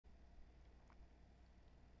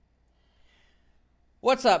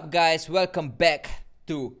What's up, guys? Welcome back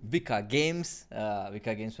to VikarGames.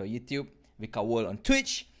 VikarGames for YouTube, Vikar World on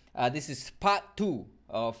Twitch. This is part 2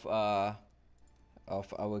 of our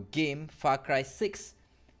game, Far Cry 6.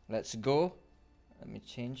 Let's go. Let me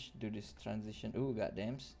do this transition. Ooh,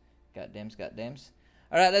 goddams.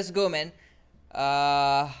 Alright, let's go, man.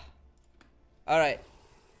 Alright.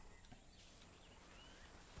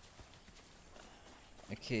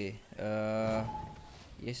 Okay.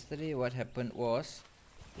 Yesterday what happened was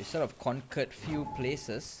we sort of conquered few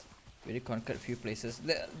places.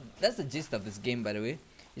 That's the gist of this game, by the way.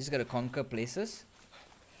 You just gotta conquer places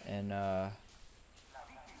and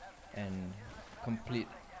complete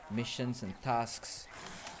missions and tasks.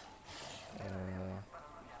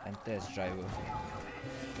 Enter as driver.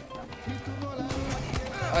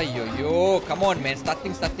 Yo, come on, man.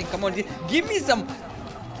 Starting. Come on, give me some.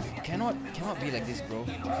 Cannot be like this, bro.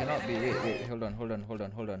 Cannot be. Wait. Hold on.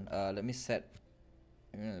 Let me set.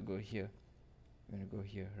 I'm gonna go here.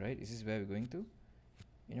 Right? Is this where we're going to?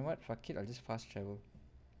 You know what? Fuck it. I'll just fast travel.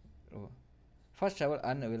 Oh, fast travel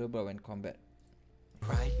unavailable when combat.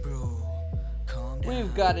 Right, bro. Calm down.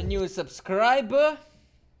 We've got a new subscriber.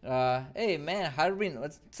 Hey man, Harvin,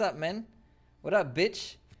 what's up, man? What up,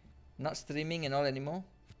 bitch? Not streaming and all anymore.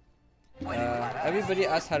 Everybody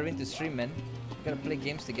asked Harvin to stream, man. Gotta play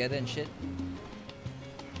games together and shit.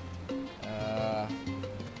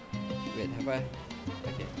 Wait, have I?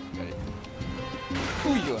 Okay, got it.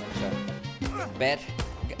 Ooh, you bad.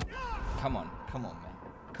 Come on,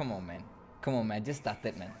 man. I just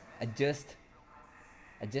started, man. I just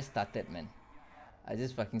started, man. I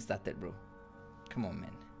just fucking started, bro. Come on,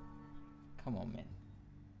 man.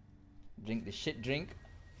 Drink the shit drink.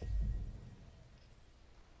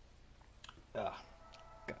 God,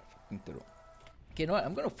 fucking throw. Okay, you know what?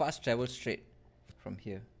 I'm gonna fast travel straight from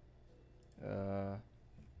here.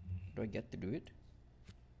 Do I get to do it?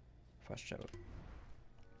 Fast travel.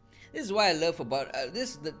 This is what I love about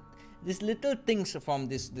these little things from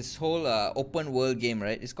this whole open world game,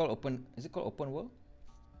 right? It's called open. Is it called open world?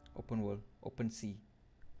 Open world. Open sea.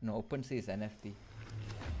 No, open sea is NFT.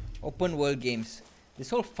 Open world games. This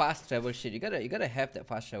whole fast travel shit. You gotta have that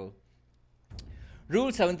fast travel.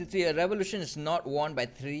 Rule 73: a revolution is not won by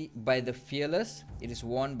the fearless. It is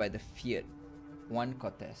won by the feared. Juan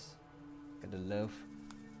Cortez. Gotta love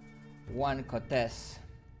Juan Cortez.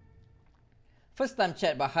 First time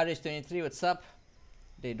chat by Harish23. What's up?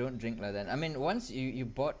 They don't drink like that. I mean, once you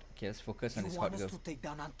bought. Okay, let's focus on this hot girl. You want us to take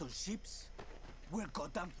down Anton's ships? We're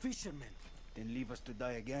goddamn fishermen. Then leave us to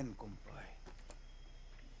die again, compay.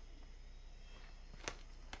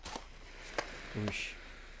 Whoosh.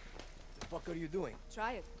 The fuck are you doing?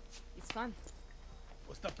 Try it. It's fun.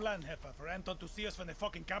 What's the plan, Heffa? For Anton to see us from the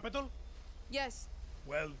fucking capital? Yes.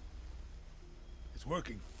 Well, it's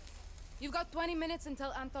working. You've got 20 minutes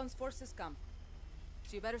until Anton's forces come.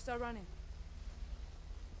 So you better start running.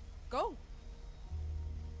 Go.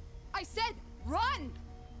 I said run!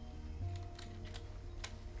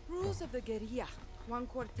 Rules of the guerrilla. Juan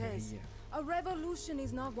Cortez. A revolution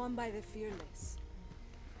is not won by the fearless.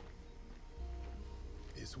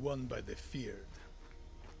 It's won by the feared.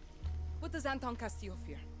 What does Anton Castillo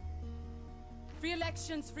fear? Free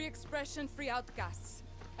elections, free expression, free outcasts.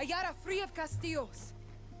 A Yara free of Castillos.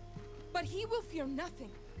 But he will fear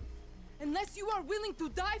nothing. Unless you are willing to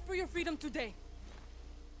die for your freedom today.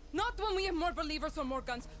 Not when we have more believers or more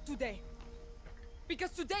guns. Today.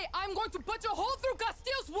 Because today I'm going to put a hole through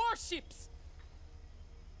Castillo's warships.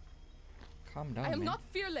 Calm down, I am man. not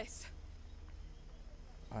fearless.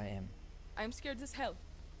 I am. I am scared as hell.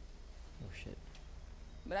 Oh shit.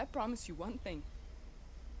 But I promise you one thing.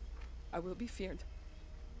 I will be feared.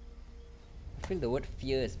 I feel the word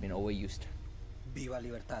fear has been overused. Viva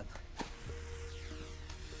Libertad.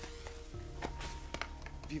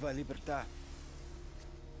 Viva Libertad.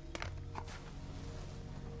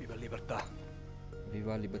 Viva Libertad.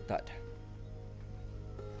 Viva Libertad.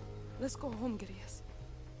 Let's go home, guerrillas.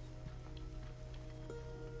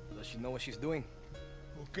 Does she know what she's doing?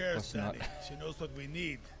 Who cares, Of course not. Danny? She knows what we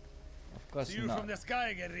need. Of course See you not. from the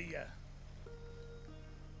sky, guerrilla.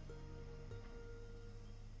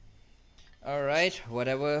 Alright,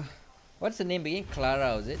 whatever. What's the name again?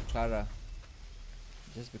 Clara, is it? Clara.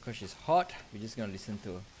 Just because she's hot, we're just gonna listen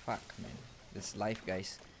to her. Fuck, man. This life,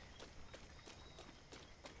 guys.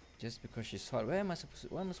 Just because she's hot. What am I supposed to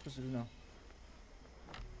do now?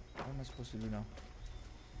 What am I supposed to do now?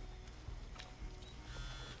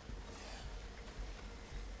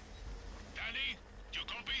 Danny, you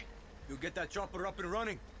copy? You get that chopper up and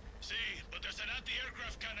running. See, but there's an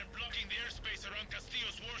anti-aircraft cannon blocking the airspace around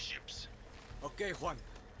Castillo's warships. Okay, Juan.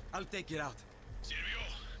 I'll take it out. Sirvió,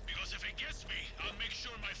 because if it gets me, I'll make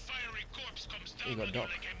sure my fiery corpse comes You down got on you dog.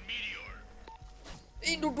 like a meteor.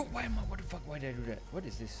 Hey, no, why am I? What the fuck? Why did I do that? What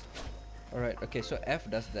is this? Alright, okay, so F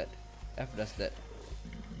does that. F does that.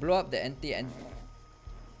 Blow up the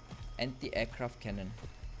anti-aircraft cannon.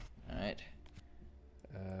 Alright.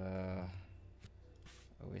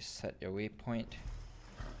 Always set your waypoint.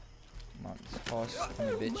 Mount this horse, come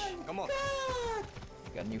here, bitch. Come on.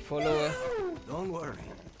 Got a new follower. Don't worry.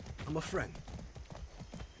 I'm a friend.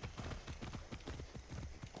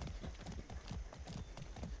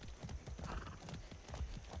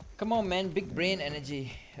 Come on, man, big brain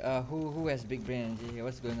energy. Who has big brain energy?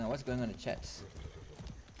 What's going on? What's going on in the chats?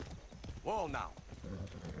 Whoa now.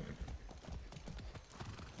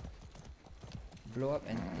 Blow up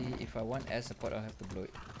anti. If I want air support, I'll have to blow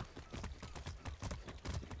it.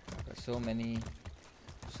 I've got so many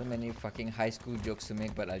fucking high school jokes to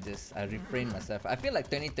make, but I refrain myself. I feel like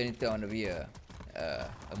 2022 I want to be a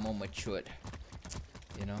more matured,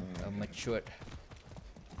 you know, a matured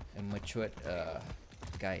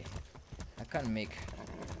guy. I can't make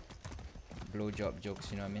blowjob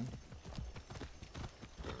jokes, you know what I mean?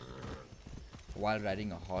 While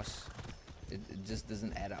riding a horse, it just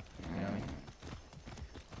doesn't add up, you know what I mean?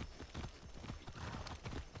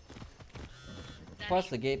 Pause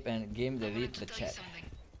the game and read the chat.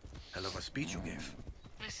 Hell of a speech you gave.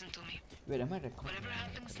 Listen to me. Wait, am I recording? Whatever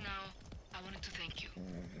happens now, I wanted to thank you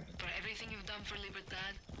for everything you've done for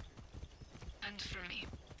Libertad and for me.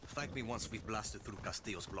 Thank me once we've blasted through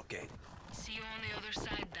Castillo's blockade. See you on the other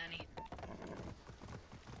side, Danny.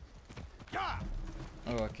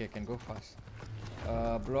 Oh, okay, can go fast.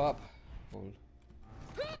 Blow up. Hold.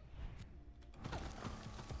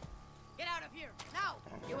 Get out of here now.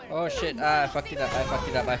 You were Oh shit! I fucked it up.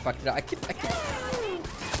 I keep.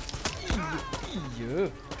 Yeah.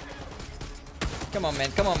 Come on,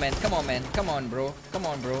 man. Come on, bro. Come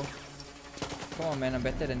on, man. I'm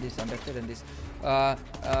better than this.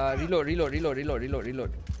 Reload.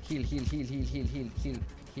 Heal.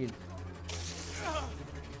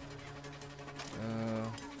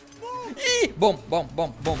 Boom.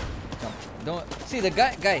 Don't see the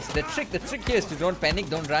guys. The trick here is to don't panic,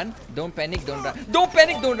 don't run.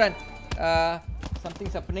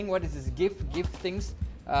 Something's happening. What is this? Gift things.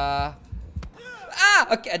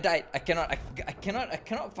 Okay, I died. I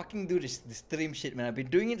cannot fucking do this stream shit, man. I've been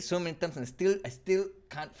doing it so many times and I still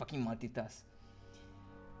can't fucking multitask.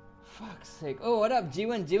 Fuck's sake. Oh, what up,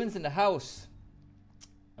 Jiwan? Jiwan's in the house.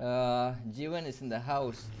 Jiwan is in the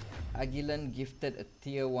house. Agilan gifted a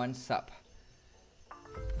tier 1 sub.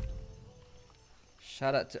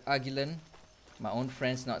 Shout out to Agilan. My own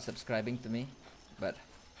friend's not subscribing to me, but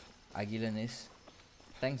Agilan is.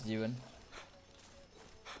 Thanks, Jiwan.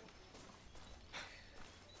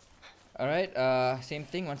 Alright, same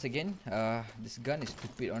thing once again. This gun is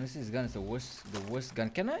stupid. Honestly, this gun is the worst gun.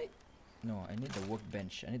 Can I? No, I need the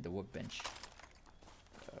workbench.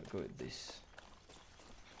 Go with this.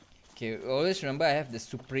 Okay, always remember I have the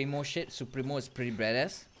Supremo shit. Supremo is pretty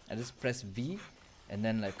badass. I just press V and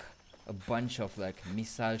then like a bunch of like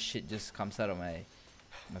missile shit just comes out of my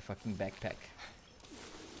fucking backpack.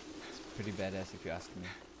 It's pretty badass if you ask me.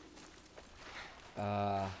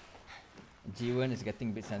 G1 is getting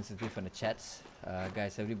a bit sensitive on the chats.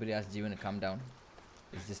 Guys, everybody ask G1 to calm down.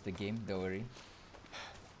 It's just a game, don't worry.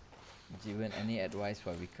 G1, any advice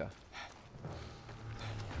for Vika?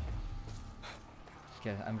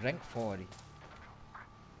 Okay, I'm rank 4 already.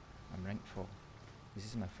 I'm rank 4. This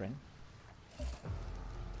is my friend.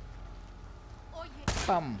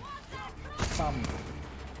 Pum!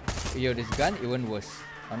 Yo, this gun even worse.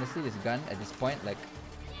 Honestly, this gun at this point, like,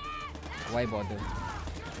 why bother?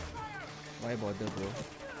 Why bother, bro?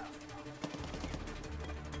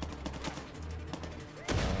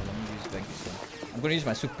 Let me use bank this one. I'm gonna use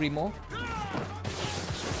my Supremo.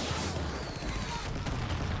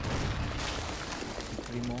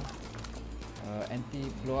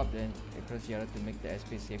 Anti-blow up then across Yara to make the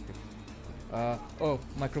airspace safe. Oh,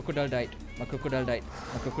 my crocodile died.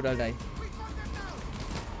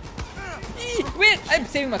 Wait! I'm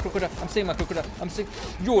saving my crocodile.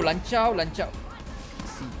 Yo, lunch out.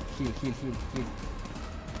 See, heal.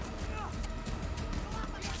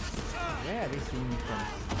 Where are they seeing me from?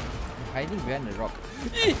 I'm hiding behind the rock.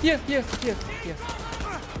 Here.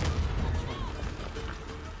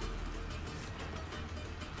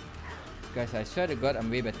 Guys, I swear to God, I'm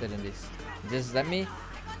way better than this. Just let me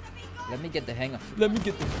get the hang of it. Let me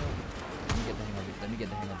get the hang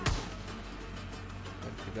of this.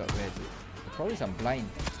 Gotta figure out where is it. The problem is I'm blind.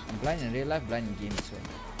 I'm blind in real life, blind in game as well.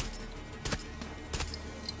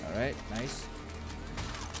 Alright, nice.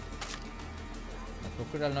 My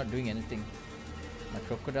crocodile not doing anything. My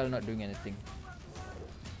crocodile not doing anything.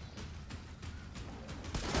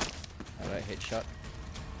 Alright, headshot.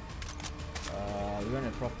 We want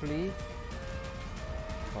to properly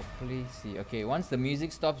see. Okay, once the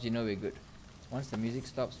music stops, you know we're good. Once the music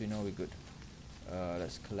stops, we know we're good.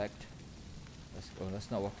 Let's collect.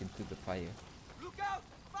 Let's not walk into the fire. Look out!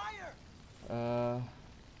 Fire!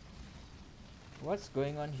 What's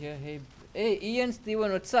going on here? Hey, Ian,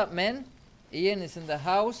 Steven, what's up, man? Ian is in the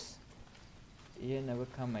house. Ian never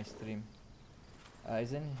come my stream.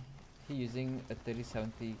 Isn't he using a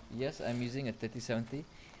 3070? Yes, I'm using a 3070.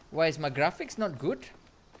 Why is my graphics not good?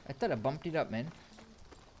 I thought I bumped it up, man.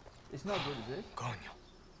 It's not good, is it? Coño.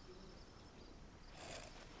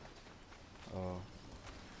 Oh.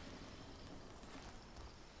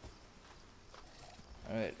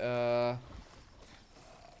 Alright,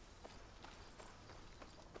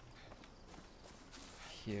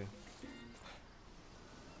 here.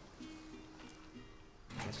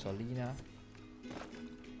 Gasolina.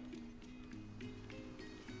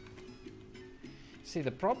 See,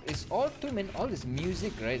 the problem is all this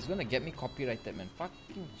music, right? It's gonna get me copyrighted, man.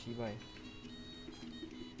 Fucking chibai.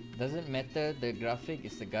 Doesn't matter the graphic,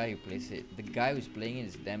 it's the guy who plays it. The guy who's playing it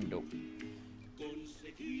is damn dope. I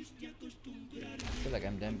feel like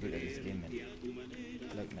I'm damn good at this game, man.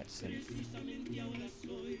 Like medicine.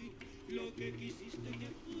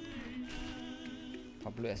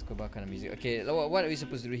 Pablo Escobar kind of music. Okay, what are we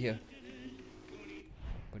supposed to do here?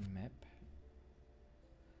 Open map.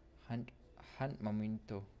 Hunt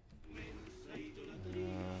Momento. I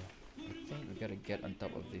think we gotta get on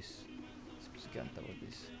top of this. Supposed to get on top of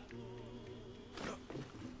this.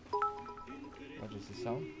 What is the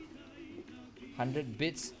sound? 100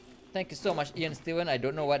 bits. Thank you so much, Ian Steven. I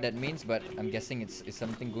don't know what that means, but I'm guessing it's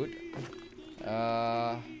something good.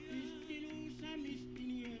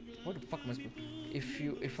 What the fuck must be?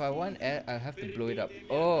 If I want air, I'll have to blow it up.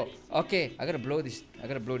 Oh, okay. I gotta blow this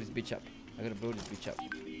bitch up.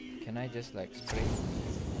 Can I just like spray?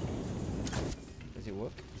 Does it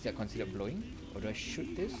work? Is that considered blowing? Or do I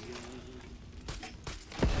shoot this?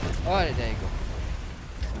 Oh, there you go.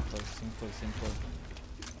 Simple.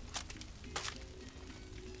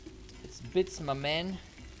 It's bits, my man.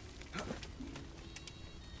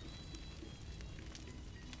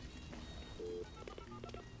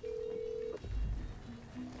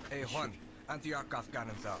 Hey, Juan. Anti-aircraft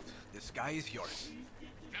cannons out. The sky is yours.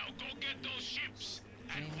 Now go get those ships.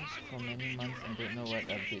 Games for many months and don't know what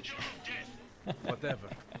updates. Whatever.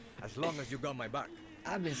 As long as you got my back.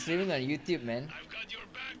 I've been streaming on YouTube, man. I've got your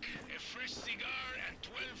back, a fresh cigar, and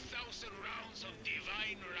 12,000 rounds of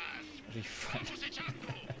divine wrath. Refund. Vamos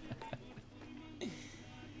echando.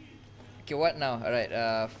 Okay, what now?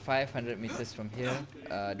 Alright, 500 meters from here.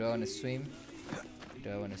 Do I want to swim?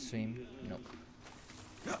 Nope.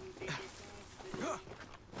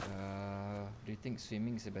 Do you think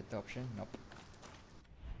swimming is a better option? Nope.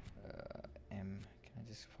 Can I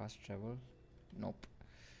just fast travel? Nope.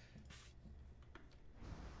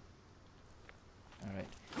 Alright.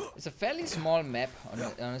 It's a fairly small map,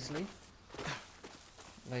 honestly.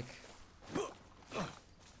 Like,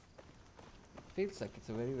 feels like it's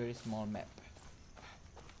a very, very small map.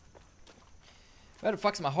 Where the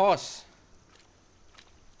fuck's my horse?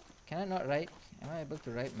 Can I not ride? Am I able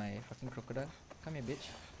to ride my fucking crocodile? Come here, bitch.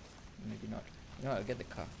 Maybe not. You know what, I'll get the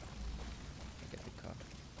car.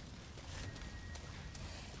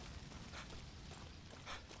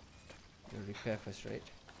 You'll repair first, right?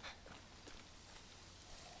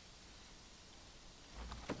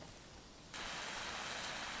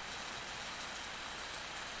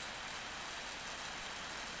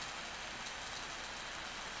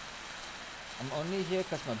 I'm only here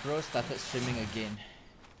because my bro started streaming again.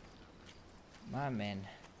 My man,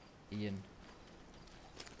 Ian.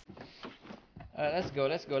 Alright, let's go.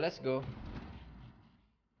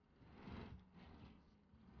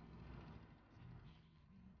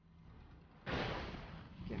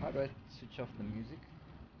 Okay, how do I switch off the music?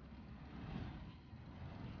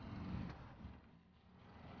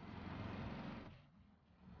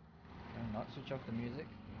 Can I not switch off the music?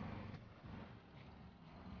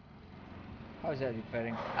 How is that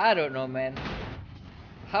repairing? I don't know, man.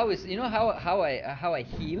 How is, you know how I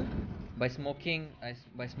heal by smoking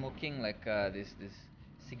like this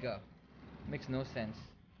cigar? Makes no sense.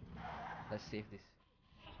 Let's save this.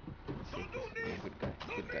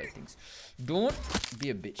 Good guy things. Don't be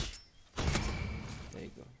a bitch. There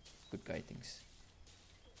you go. Good guy things.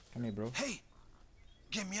 Come here, bro. Hey!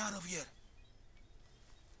 Get me out of here!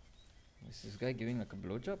 Is this guy giving like a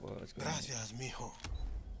blowjob or what's going on? Gracias, mijo.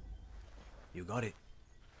 You got it.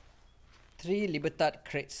 3 Libertad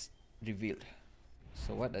crates revealed.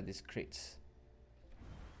 So what are these crates?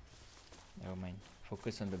 Never mind.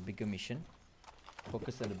 Focus on the bigger mission.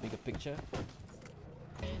 Focus on the bigger picture.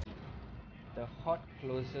 The hot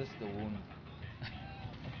closes the wound.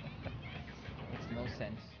 Makes no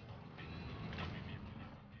sense.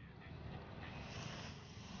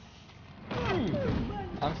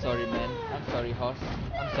 I'm sorry, man. I'm sorry, horse.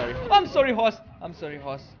 I'm sorry. I'm sorry, horse. I'm sorry,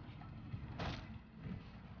 horse.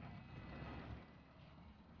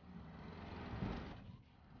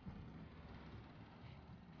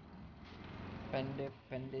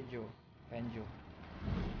 Pendejo. Penjo.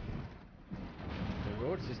 The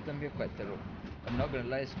road system here quite thorough. I'm not gonna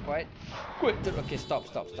lie, it's quite thorough. Okay, stop.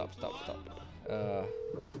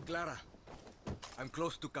 Clara, I'm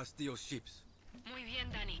close to Castillo's ships. Muy bien,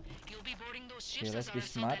 Danny. You'll be boarding those ships Okay, as let's our be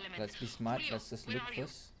assault smart. element. Let's be smart. Julio, Let's just where look are you?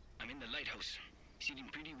 first. I'm in the lighthouse, sitting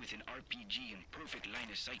pretty with an RPG and perfect line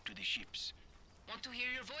of sight to the ships. Want to hear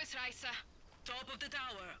your voice, Raisa? Top of the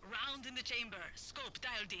tower, round in the chamber, scope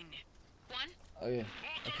dialed in. One. Oh yeah.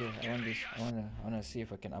 Okay, I want this. I wanna see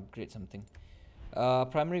if I can upgrade something.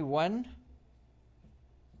 Primary 1.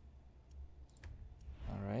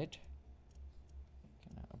 Alright.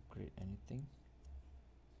 Can I upgrade anything?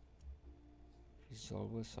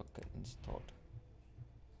 Resolver socket installed.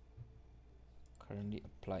 Currently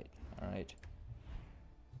applied. Alright.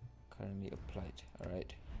 Currently applied.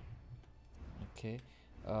 Alright. Okay.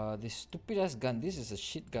 This stupid ass gun. This is a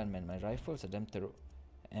shit gun, man. My rifles are damn thorough.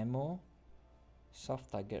 Ammo.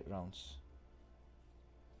 Soft target rounds.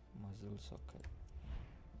 Muzzle socket.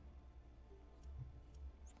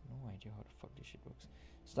 No idea how the fuck this shit works.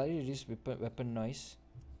 Slightly reduce weapon noise.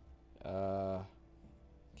 Okay,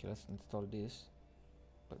 let's install this.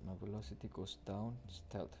 But my velocity goes down.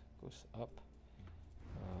 Stealth goes up.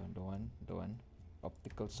 Don't want.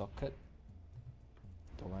 Optical socket.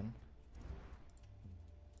 Don't want.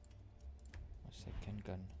 My second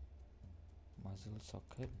gun. Muzzle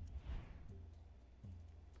socket.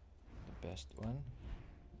 The best one.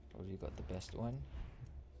 Already got the best one.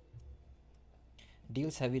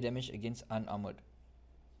 Deals heavy damage against unarmored.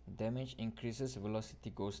 Damage increases, velocity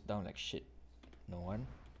goes down like shit. No one.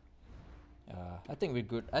 I think we're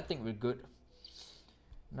good.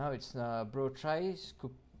 Now it's bro, try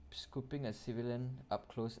scooping a civilian up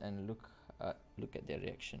close and look at their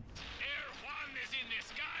reaction. Air One is in the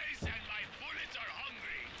skies and my bullets are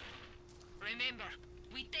hungry. Remember,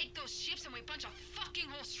 we take those ships and we punch a fucking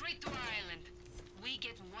hole straight to our island. We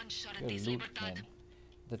get one shot at You're this, loot, Libertad. man.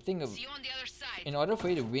 The thing of, See you on the other side. in order for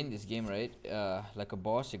you to win this game, right, like a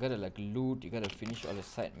boss, you gotta like loot, you gotta finish all the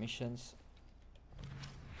side missions.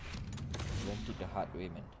 Learned it the hard way,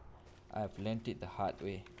 man. I've learned it the hard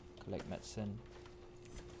way. Collect medicine.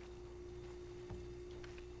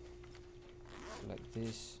 Like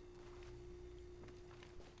this.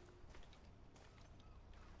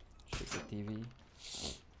 Shoot the TV.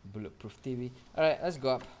 Bulletproof TV. Alright, let's go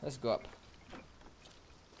up.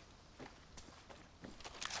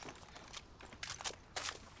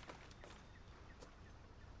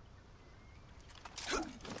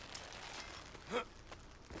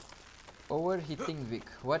 Overheating Vic.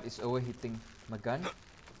 What is overheating? My gun?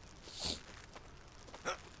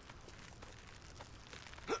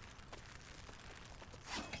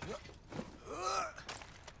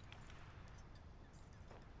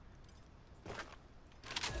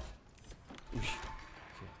 Oosh.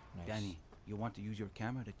 Okay, nice. Danny, you want to use your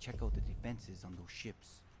camera to check out the defenses on those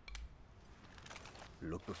ships.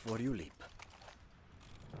 Look before you leap.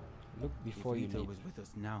 Look before if you Rita leave. was with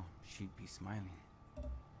us now, she'd be smiling.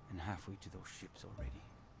 And halfway to those ships already.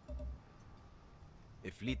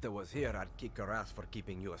 If Lita was here, I'd kick her ass for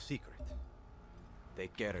keeping you a secret.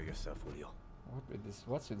 Take care of yourself, Julio.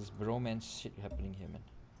 What's with this bromance shit happening here, man?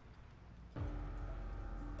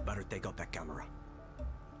 Better take out that camera.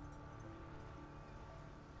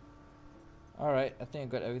 Alright, I think I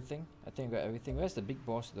got everything. Where's the big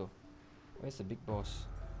boss though? Where's the big boss?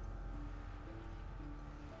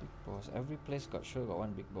 Big boss. Every place got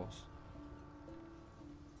one big boss.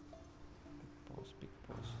 Big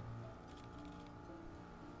boss.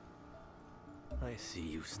 I see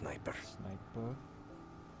you, sniper. Sniper.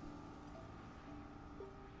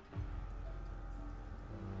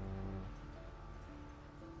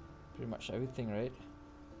 Pretty much everything, right?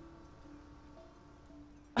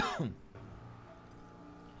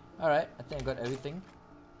 Alright, I think I got everything.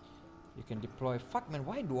 You can deploy. Fuck, man,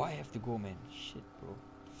 why do I have to go, man? Shit, bro.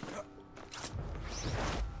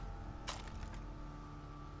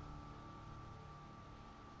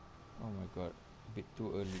 Oh my god, a bit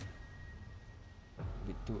too early.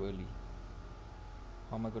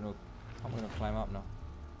 How am I gonna climb up now?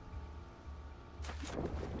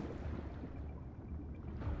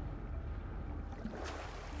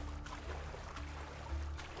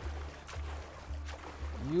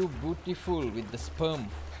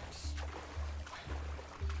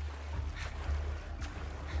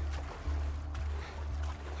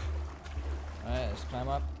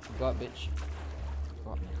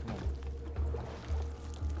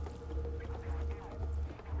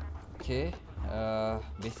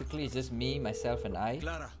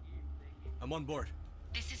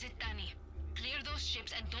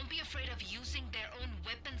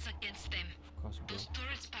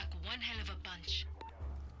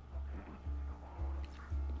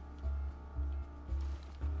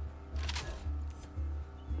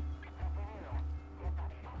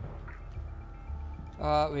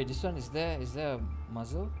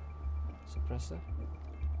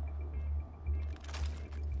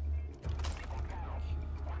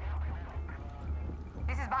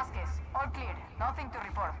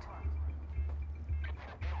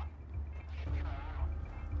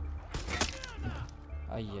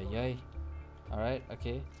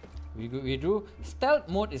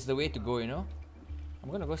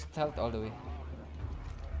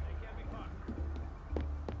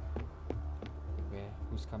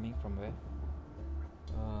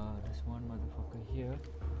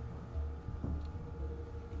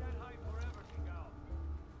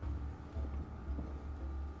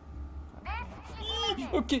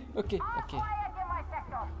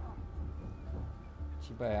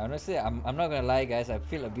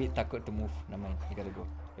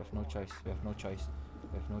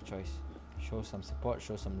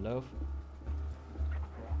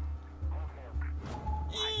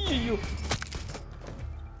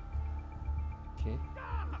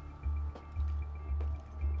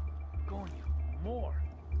 Coño, more.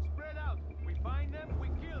 Spread out. We find them, we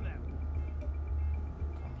kill them.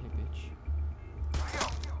 Come here, bitch.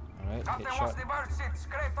 Alright, Captain headshot. wants the bird shit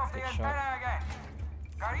scraped off the Headshot. antenna again.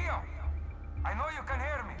 Carrillo, I know you can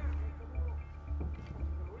hear me.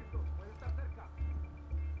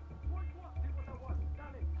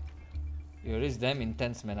 Yo, this is damn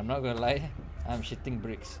intense, man. I'm not gonna lie. I'm shitting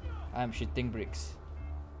bricks. I'm shitting bricks.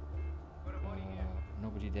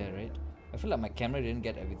 Nobody there, right? I feel like my camera didn't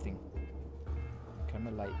get everything.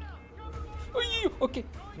 Camera light. Oh, yeah, okay.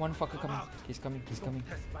 One fucker coming. He's coming. He's coming. He's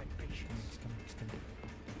coming. He's coming. He's coming.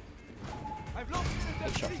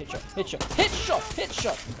 Headshot. Headshot. Headshot. Headshot.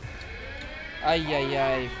 Headshot. Ay ay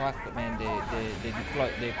ay. Fuck, man. They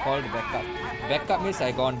deployed. They called backup. Backup means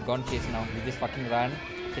I gone case now. We just fucking run.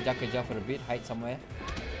 Keja for a bit. Hide somewhere.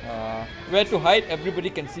 Where to hide? Everybody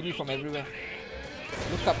can see me from everywhere.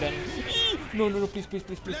 Look up then. No, please.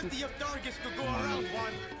 Plenty of targets to go around,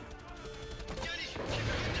 Juan.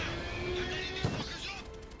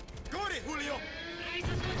 Got it, Julio.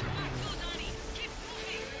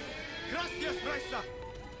 Gracias, Raisa.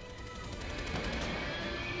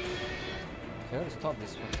 Okay, let's stop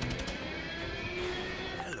this fucking.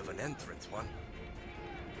 Hell of an entrance, Juan.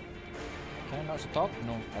 Can I not stop?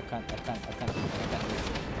 No, I can't do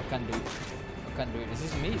it. Is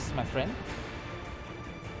this me? Is this my friend?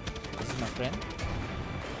 This is my friend?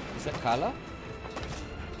 Is that Carla?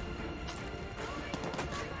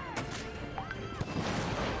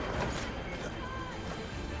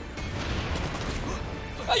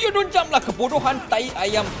 You don't jump like a bodohan tai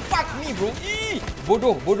ayam. Fuck me, bro. Eee!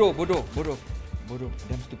 Bodoh.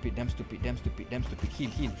 Damn stupid.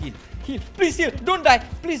 Heal. Please heal. Don't die.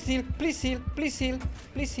 Please heal.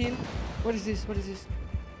 What is this?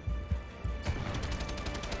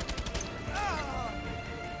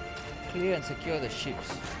 Clear and secure the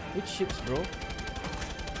ships. Which ships, bro? The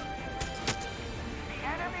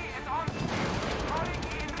enemy is on calling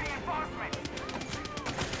in reinforcements.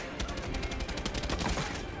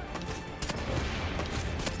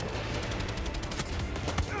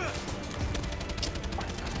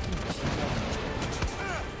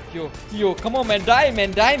 Yo, come on, man. Die,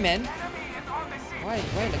 man. Enemy is on the ship. Why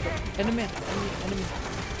like that? Enemy.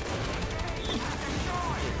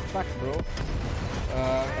 Fuck, bro.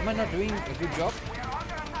 Am I not doing a good job?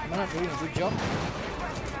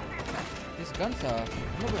 These guns are...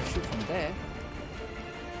 I'm not gonna shoot from there.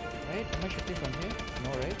 Right? Am I shooting from here? No,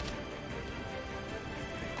 right?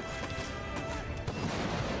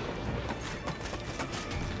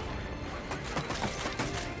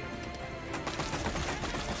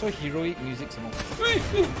 So heroic music some more.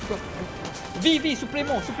 V,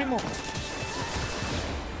 Supremo!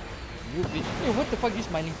 You bitch. Hey, what the fuck are you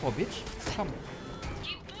smiling for, bitch? Come.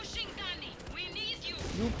 Keep pushing, Danny. We need you.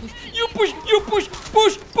 You push!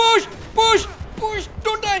 Push!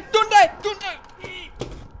 Don't die!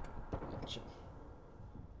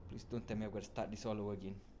 Please don't tell me I've got to start this all over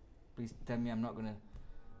again. Please tell me I'm not gonna...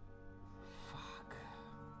 Fuck.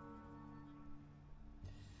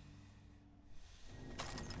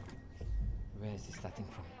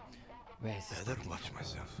 Where is this Better starting watch from?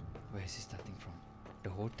 myself. Where is this starting from? The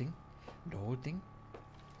whole thing? The whole thing?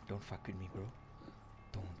 Don't fuck with me, bro.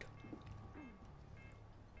 Don't.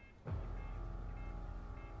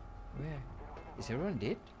 Where? Is everyone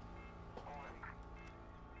dead?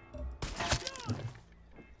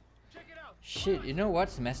 Shit, you know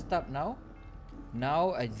what's messed up now?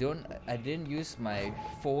 Now I didn't use my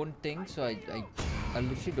phone thing, so I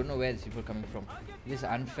literally don't know where these people are coming from. This is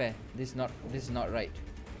unfair. This is not right.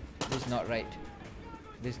 This is not right.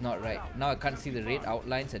 This is not right. Now I can't see the red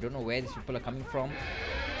outlines. I don't know where these people are coming from.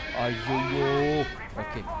 Ayo.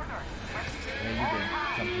 Okay. Where are you going?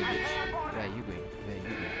 Come here, bitch. Where are you going? Where are you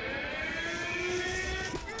going?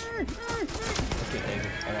 Okay, there you go.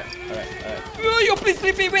 Alright. Yo, please,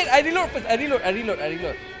 wait. I reload first. I reload.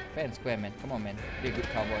 Fair and square, man. Come on, man. Be a good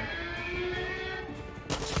cowboy.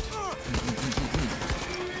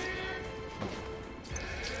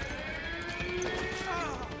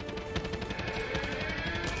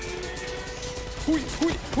 Hui.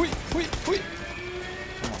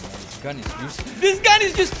 Come on, man. This gun is useless. This gun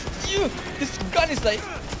is just you. This gun is like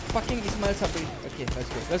fucking Ismail Sabri. Okay,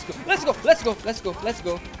 let's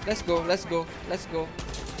go.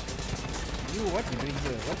 You, what you doing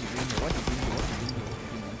here?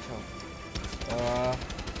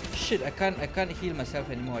 Shit, I can't heal myself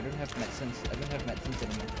anymore. I don't have medicines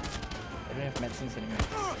anymore.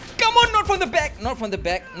 Come on, not from the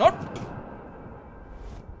back.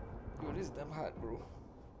 Dude, this is damn hard, bro.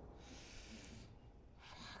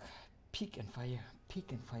 Peek and fire. Okay,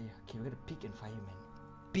 we're gonna peek and fire, man.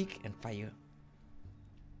 Peek and fire.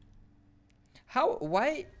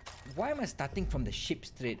 Why am I starting from the ship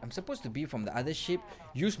straight? I'm supposed to be from the other ship,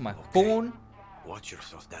 use my phone. Watch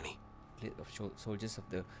yourself, Danny. Plate of soldiers of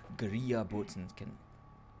the guerrilla boats and can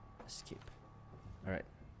escape. Alright,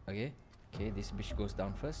 okay, this bitch goes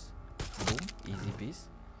down first. Boom, easy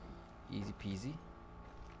peasy.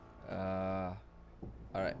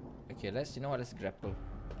 Alright, okay, let's grapple.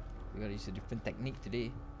 We gotta use a different technique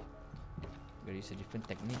today.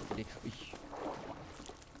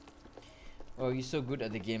 Oh, you're so good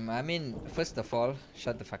at the game. I mean, first of all,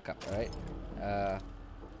 shut the fuck up, alright?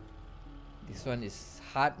 This one is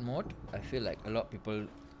hard mode. I feel like a lot of people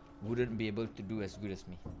wouldn't be able to do as good as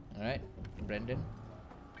me. Alright, Brandon.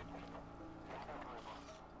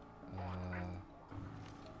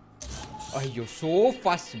 Oh, you're so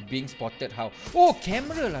fast being spotted. How? Oh,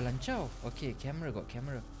 camera lah, lanchao. Okay, got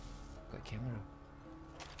camera.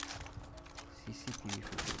 CCTV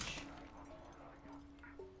footage.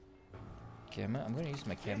 Camera. I'm gonna use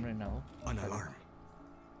my camera now. An alarm.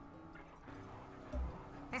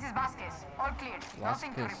 This is Vasquez. All clear.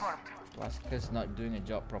 Nothing to report. Vasquez not doing a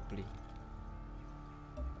job properly.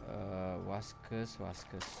 Vasquez.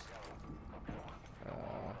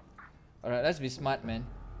 Alright, let's be smart, man.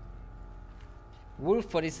 Wolf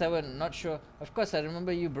 47, not sure. Of course, I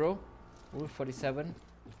remember you, bro. Wolf 47.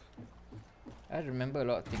 I remember a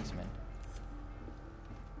lot of things, man.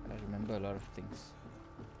 I remember a lot of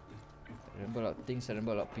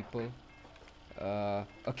people.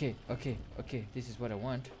 Okay. This is what I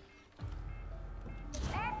want.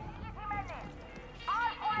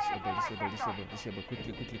 Disable.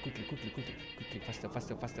 Quickly. Faster.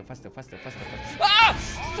 Ah!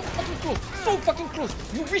 So fucking close.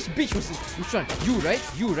 You which bitch was it? Which one? You,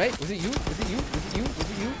 right? Was it you?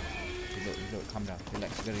 Reload. Calm down.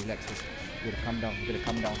 Relax. You gotta relax first. You gotta calm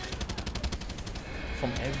down.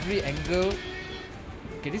 From every angle.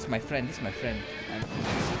 Okay, this is my friend.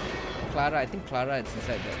 Clara. I think Clara is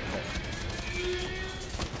inside that.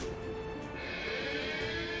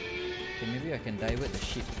 Okay, maybe I can divert the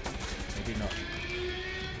ship. Maybe not.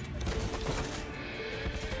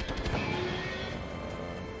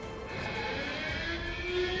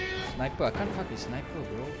 Sniper. I can't fuck with sniper,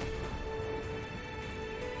 bro.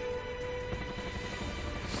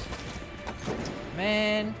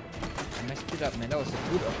 Man, I messed it up, man. That was a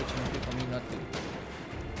good opportunity for me not to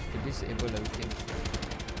disable everything.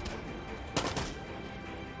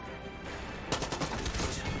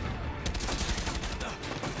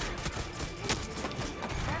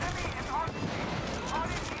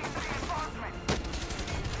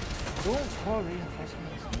 Don't call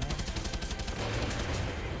reinforcements, man.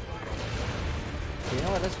 Okay, you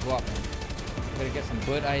know what? Let's go up, man. Gotta get some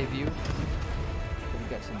bird eye view.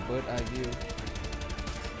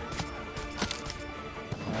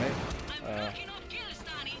 Alright.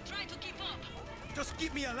 Just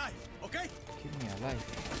keep me alive, okay? Keep me alive.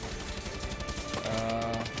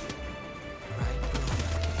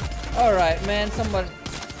 Alright, man. Someone.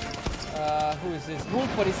 Who is this? Rule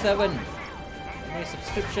 47. My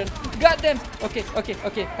subscription. Goddamn. Okay.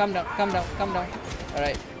 Calm down.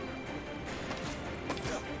 Alright.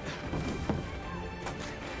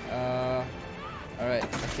 Alright,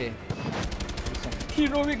 okay.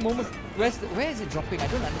 Heroic moment. Where is it dropping? I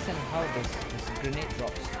don't understand how this grenade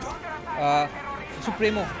drops.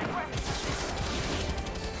 Supremo.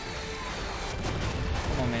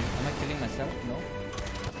 Come on, man. Am I killing myself? No.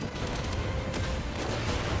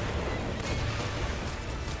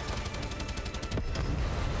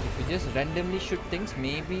 If you just randomly shoot things,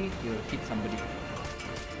 maybe you'll hit somebody.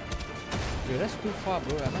 Yo, that's too far,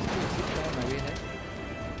 bro. I must go zip down my way there.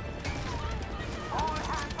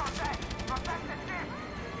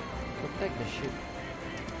 Protect the ship.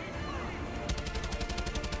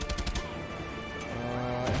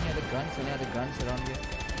 Any other guns? Any other guns around here?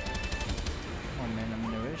 Come on, man. I'm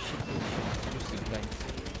in a very shit position. Just zip line.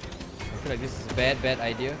 I feel like this is a bad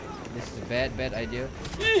idea. This is a bad idea.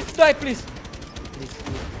 Die, please! Please,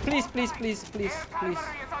 please, please, please, please, please.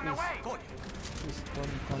 Please,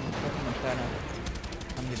 Tony Montana.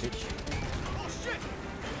 I'm the bitch.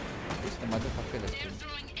 Who's the motherfucker that's doing?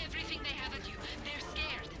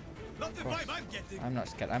 I'm not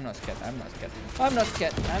scared. I'm not scared. I'm not scared. I'm not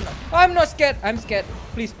scared. I'm not scared. I'm scared.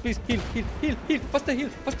 Please, please, heal. Faster heal.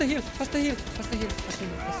 Faster heal.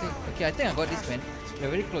 Okay, I think I got this, man. We're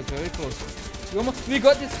very close. We're very close. We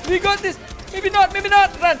got this. We got this. Maybe not. Maybe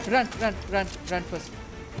not. Run first.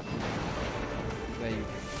 Where are you?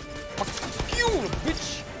 Fuck you,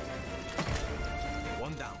 bitch.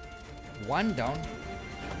 One down.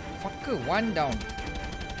 Fucker, one down.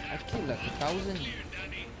 I killed like 1,000.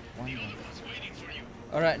 One down.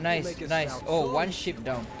 Alright, nice. Oh, one ship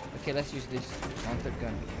down. Okay, let's use this mounted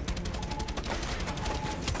gun.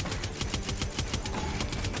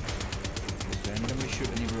 Just randomly shoot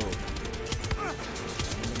any bro.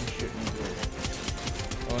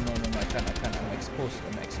 Oh no, I can't. I'm exposed.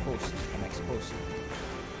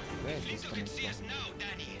 Where is this coming from?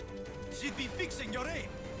 She'd be fixing your aim.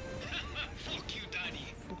 Fuck you,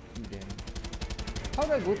 Danny. How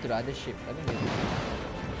do I go to the other ship? I don't get it.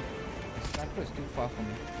 The sniper is too far for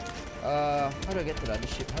me. How do I get to the other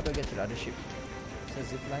ship? Is there a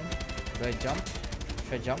zip line? Do I jump?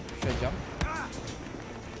 Should I jump?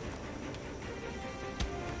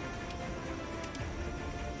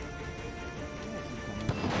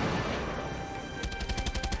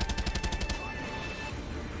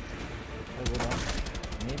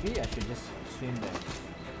 Maybe I should just swim there.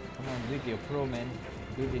 Come on, Vic, you're pro, man.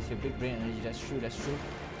 Do this, your big brain energy. That's true.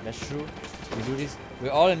 We do this.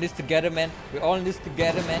 We're all in this together, man.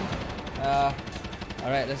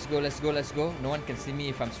 Alright, let's go. No one can see me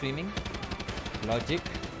if I'm swimming. Logic.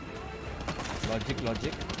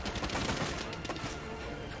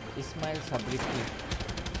 Ismail Sabriki.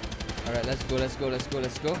 Alright, let's go.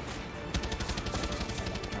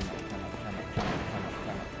 Come on.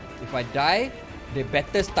 If I die, they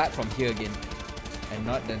better start from here again. And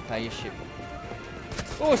not the entire ship.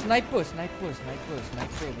 Oh, sniper, bro. I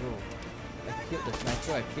killed the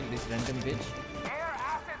sniper. I killed this random bitch.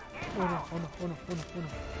 Oh no.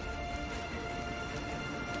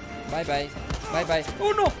 Bye.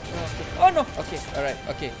 Oh no. Okay. Alright.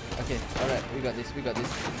 We got this. Where are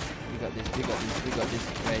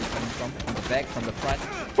you coming from? From the back, from the front,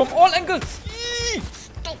 from all angles.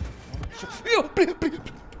 Stop.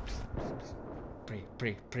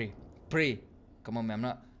 Pray. Come on, man.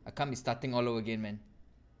 I can't be starting all over again, man.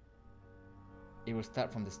 It will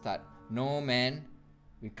start from the start. No, man.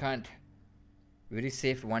 We can't. We already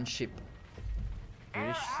saved one ship.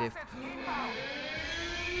 Wolf,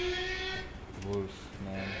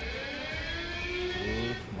 man.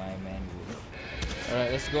 My man, Wolf.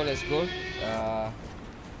 Alright, let's go.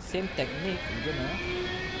 Same technique. We're gonna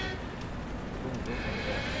go from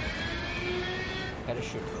there.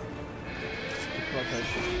 Parachute. Deploy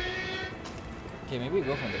parachute. Okay, maybe we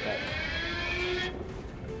go from the back.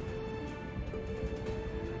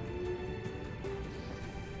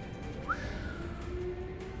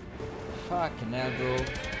 Fucking hell, bro.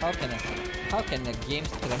 How can the game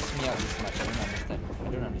stress me out this much? I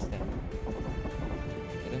don't understand.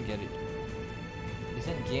 I don't get it.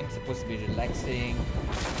 Isn't game supposed to be relaxing?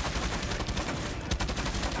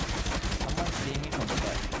 Someone see me from the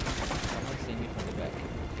back.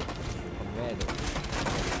 From where though? I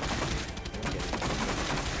don't get it.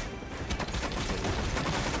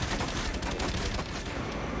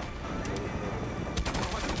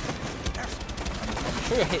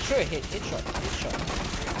 Show your head, headshot.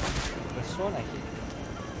 That's all I hit.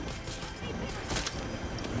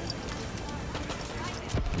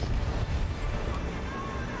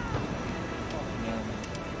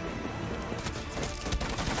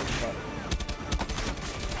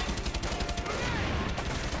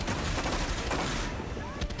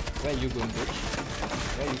 Where are you going, bitch?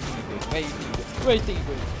 Where you think you're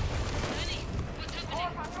going?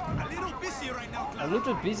 busy right now, A Clara.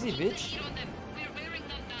 little busy, bitch. Hit on them. We're wearing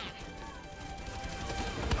them down.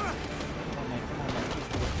 Come on, man.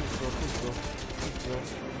 Please, bro.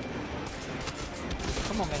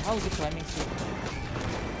 Come on, man. How is it climbing so? How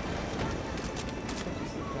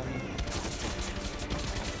is it climbing?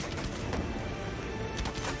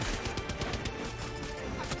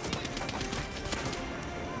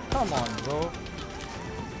 Come on, bro.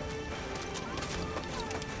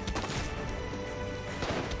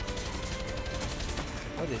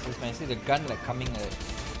 What is this, man? I see the gun like coming.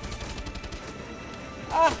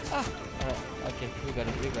 Alright, okay, we got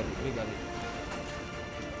it.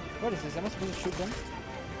 What is this? Am I supposed to shoot them?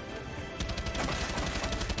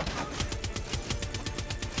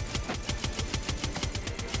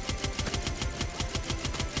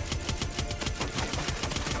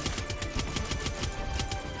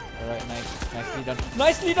 Alright,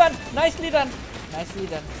 nicely done.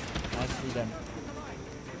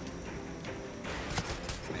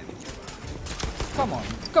 Come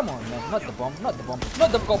on, man. Not the bomb. Not the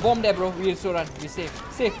bomb there, bro. We're so run. We're safe.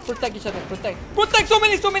 Protect each other. Protect. So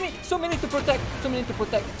many to protect.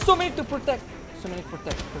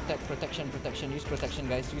 Protection. Use protection,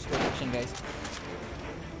 guys.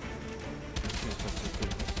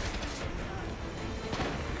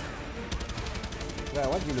 Right,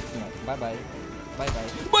 what are you looking at? Bye-bye. Oh,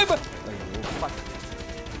 fuck.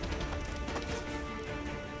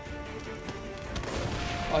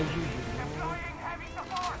 Are you...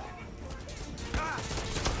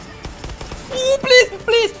 Oh, please!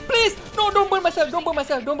 No, don't burn myself.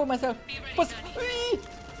 First...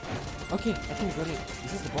 Okay, I think we got it.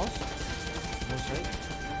 Is this the boss? The boss, right?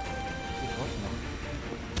 This is the boss, man.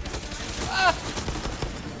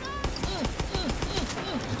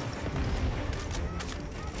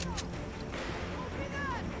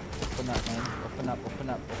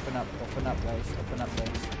 Open up, guys.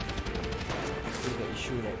 See the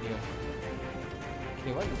issue right here.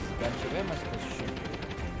 Okay, what is this gunshot? Where am I supposed to shoot?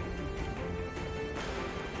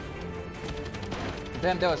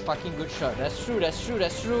 Damn, that was fucking good shot. That's true. These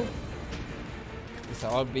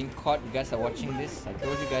are all being caught. You guys are watching this. I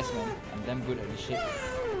told you guys, man. I'm damn good at this shit.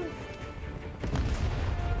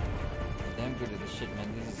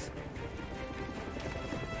 Man. This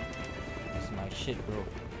is my shit, bro.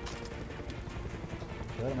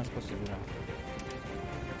 Okay, what am I supposed to do now?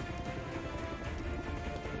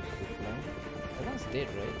 That one's dead,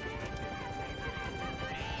 right?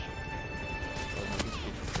 Oh, no, these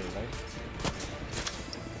people stay alive.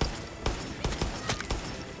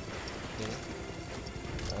 Okay.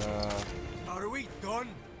 Are we done?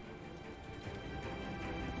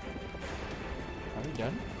 Are we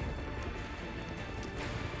done?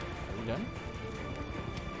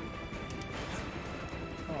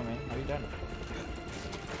 Come on, man. Are we done?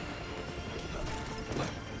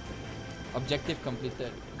 Objective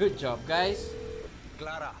completed. Good job, guys.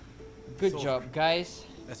 Clara. Good job, guys.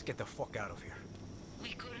 Let's get the fuck out of here.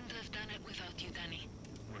 We couldn't have done it without you, Danny.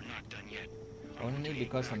 We're not done yet. Only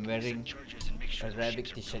because I'm wearing a rabbit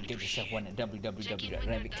t-shirt. Get yourself one at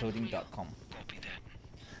www.rabbitclothing.com. Copy that.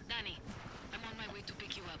 Danny, I'm on my way to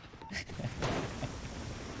pick you up.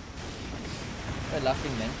 We're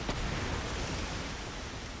laughing, man.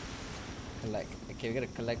 Collect. Okay, we gotta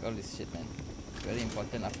collect all this shit, man. Very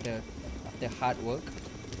important after hard work.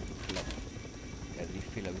 Collect. Gotta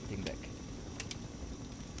refill everything back.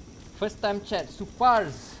 First time chat,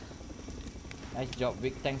 Supars. Nice job,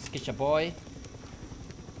 Vic. Thanks, Kisha boy.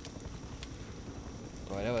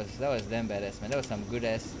 Boy, that was damn badass, man. That was some good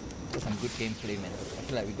gameplay, man. I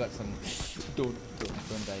feel like we got some. Don't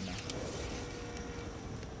die now.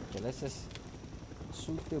 Okay, let's just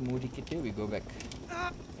suta moody kita. We go back.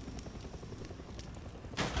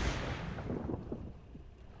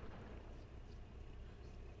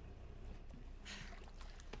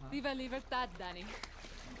 Viva libertad, Danny.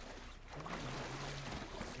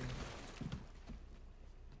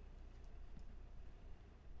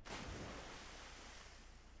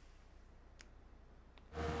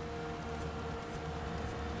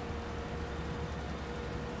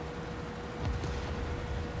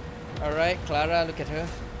 Alright, Clara, look at her.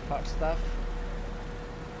 Hot stuff.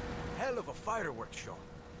 Hell of a fireworks show.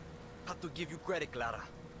 Have to give you credit, Clara.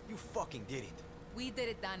 You fucking did it. We did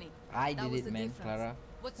it, Danny. I That did was it, the man, difference. Clara.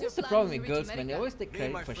 What's What's your the plan problem when with you reach girls, man? They America? always take Me and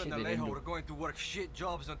credit my for friend shit they didn't Alejo do. were going to work shit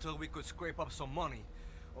jobs until we could scrape up some money.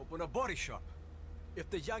 Open a body shop. If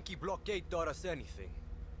the Yankee blockade taught us anything,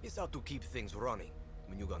 it's how to keep things running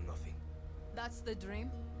when you got nothing. That's the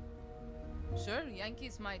dream. Sure,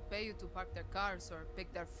 Yankees might pay you to park their cars or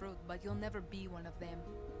pick their fruit, but you'll never be one of them.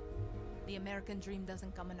 The American dream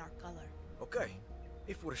doesn't come in our color. Okay,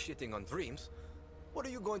 if we're shitting on dreams, What are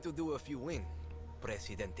you going to do if you win,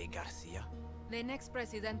 Presidente Garcia? The next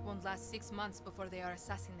president won't last 6 months before they are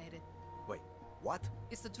assassinated. Wait, what?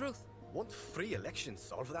 It's the truth. Won't free elections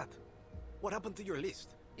solve that? What happened to your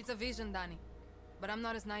list? It's a vision, Danny. But I'm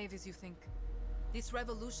not as naive as you think. This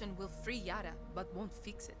revolution will free Yara, but won't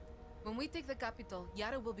fix it. When we take the capital,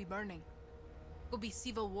 Yara will be burning. Will be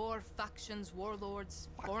civil war, factions, warlords,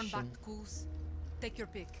 foreign-backed coups. Take your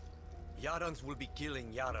pick. Yarans will be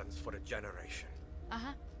killing Yarans for a generation.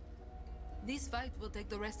 Uh-huh. This fight will take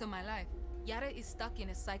the rest of my life. Yara is stuck in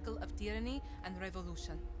a cycle of tyranny and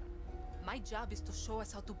revolution. My job is to show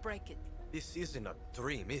us how to break it. This isn't a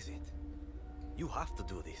dream, is it? You have to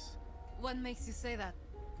do this. What makes you say that?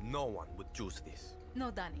 No one would choose this. No,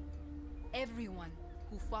 Danny. Everyone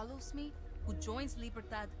who follows me, who joins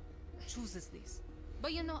Libertad, chooses this.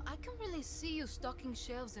 But you know, I can really see you stocking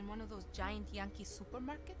shelves in one of those giant Yankee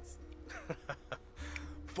supermarkets.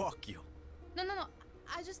 Fuck you. No.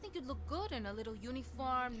 I just think you'd look good in a little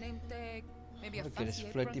uniform, name tag, maybe a Look at this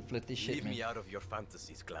fancy apron. flirty shit, Leave man. me out of your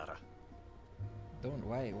fantasies, Clara. Don't,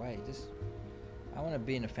 why? Just, I want to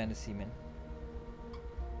be in a fantasy, man.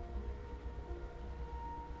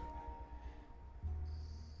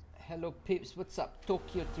 Hello, peeps. What's up?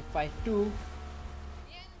 Tokyo 352.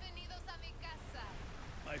 Bienvenidos a mi casa.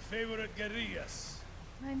 My favorite guerrillas.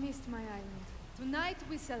 I missed my island. Tonight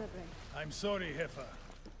we celebrate. I'm sorry, Jefa.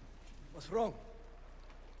 What's wrong?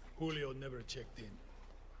 Julio never checked in.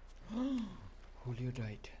 Julio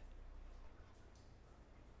died.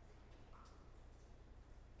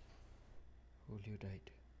 Julio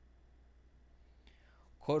died.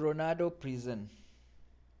 Coronado Prison.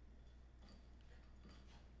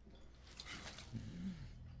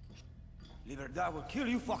 Libertad will kill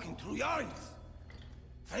you fucking Trujans!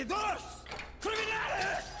 Traidores!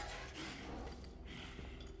 Criminales!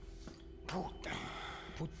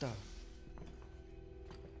 Puta.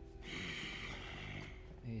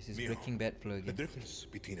 Hey, this is Mijo, Breaking Bad flow the again. difference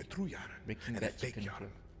between a true Yaran Breaking and a Bad fake chicken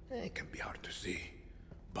Yaran, it can be hard to see,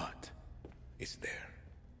 but it's there.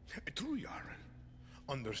 A true Yaran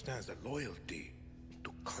understands that loyalty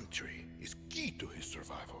to country is key to his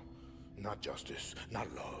survival. Not justice, not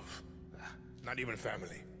love, not even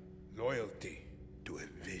family. Loyalty to a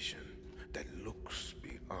vision that looks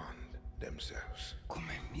beyond themselves. Come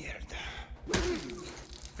mierda.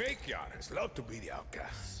 Fake Yarans love to be the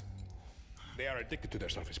outcasts. They are addicted to their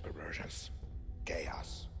selfish perversions.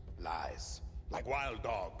 Chaos, lies, like wild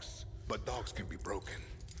dogs. But dogs can be broken.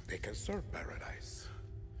 They can serve paradise.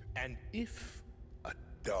 And if a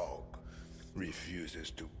dog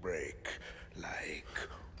refuses to break, like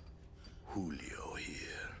Julio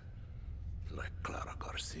here, like Clara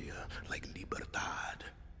Garcia, like Libertad,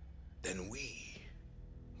 then we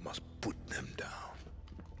must put them down.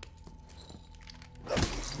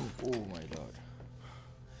 Oh my lord.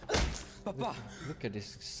 Papa, Look at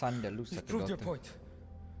this son that looks you like a proved your doctor. point.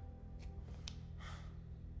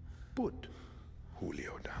 Put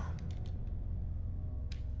Julio down.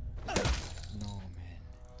 No, man.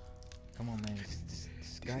 Come on, man.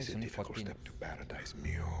 This guy's This is a only difficult 14. step to paradise,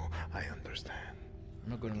 Mio. I understand.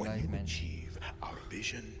 I'm not gonna When lie, you man. achieve our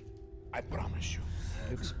vision, I promise you,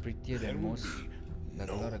 Looks prettier there than will most. be Like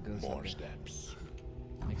a lot of girls no out more there. steps.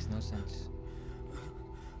 Makes no sense.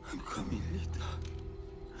 I'm coming, Lita.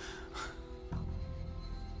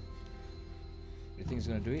 You think he's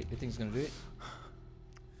gonna do it? You think he's gonna do it?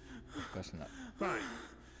 Of course not.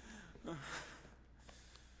 Fine.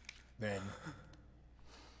 Then,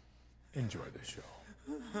 enjoy the show.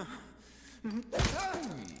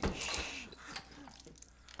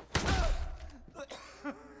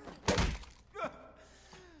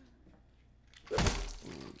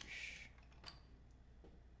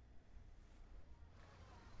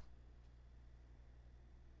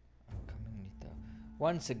 Coming later.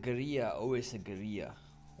 Once a guerrilla, always a guerrilla.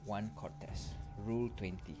 Juan Cortez. Rule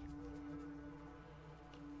 20.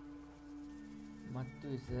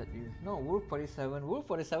 Matu is that you? No, Wolf 47. Wolf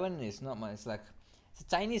 47 is not much. It's like it's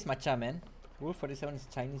a Chinese matcha, man. Wolf 47 is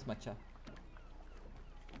Chinese matcha.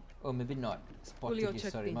 Oh, maybe not. It's Julio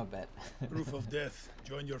Portuguese. Sorry, checked my in. bad. Proof of death.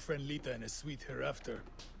 Join your friend Lita in a suite hereafter.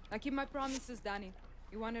 I keep my promises, Danny.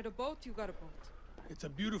 You wanted a boat, you got a boat. It's a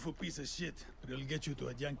beautiful piece of shit, but it'll get you to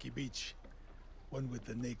a Yankee beach. One with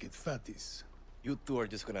the naked fatties. You two are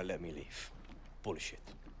just gonna let me leave. Bullshit.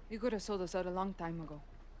 You could have sold us out a long time ago.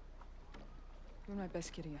 You're my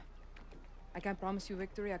best kid here. I can't promise you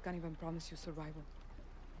victory, I can't even promise you survival.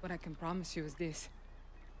 What I can promise you is this.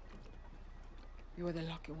 You are the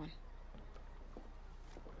lucky one.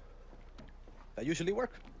 That usually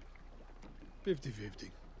work? 50-50.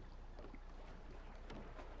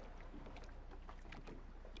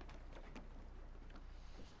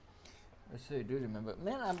 So you do remember.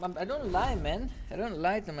 Man, I don't lie, man. I don't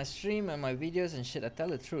lie to my stream and my videos and shit. I tell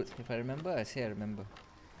the truth. If I remember, I say I remember.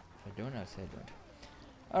 If I don't, I'll say I don't.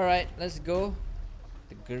 Alright, let's go.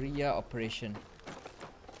 The guerrilla operation.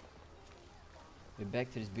 We're back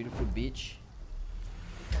to this beautiful beach.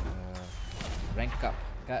 Rank up.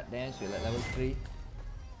 God damn, we're at level 3.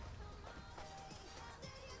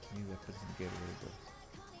 New weapons and gear, really good.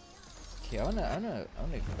 Okay, I wanna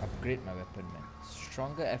upgrade my weapon, man.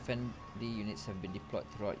 Stronger FND units have been deployed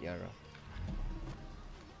throughout Yara.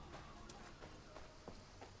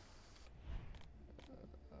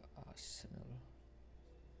 Arsenal.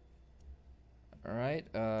 Alright,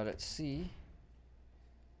 let's see.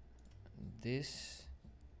 This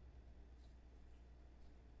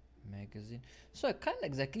magazine. So I can't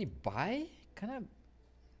exactly buy. Can I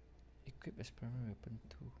equip as primary weapon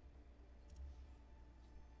too?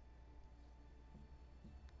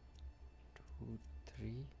 2,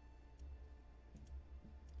 3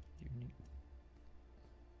 unit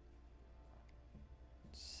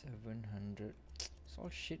 700. It's all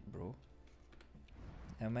shit, bro.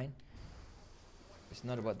 Never mind. It's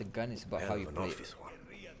not about the gun, it's about how you play it.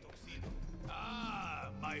 Ah,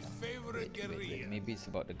 my favorite guerrilla. Maybe it's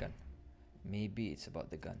about the gun. Maybe it's about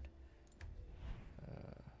the gun.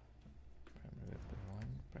 Primary weapon 1,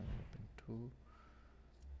 primary weapon 2.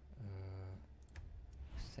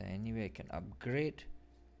 Is there any way I can upgrade?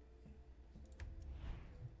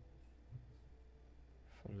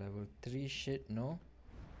 For level 3 shit, no.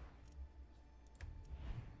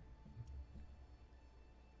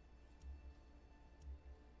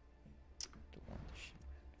 Don't want this shit, man.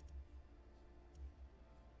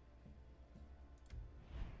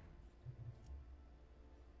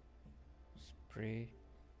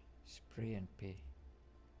 Spray and pay.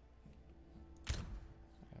 I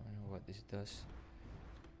don't know what this does.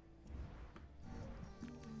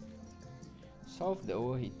 Solve the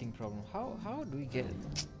overheating problem. How do we get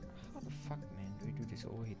it? How the fuck, man, do we do this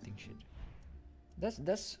overheating shit?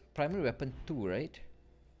 That's primary weapon 2, right?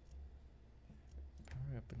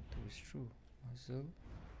 Primary weapon 2 is true. Muzzle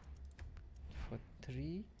for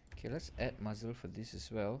 3. Okay, let's add muzzle for this as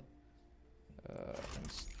well.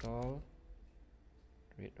 Install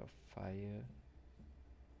rate of fire.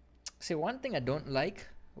 See, one thing I don't like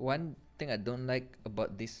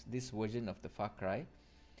about this version of the Far Cry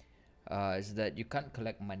is that you can't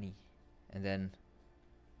collect money. And then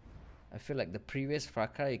I feel like the previous Far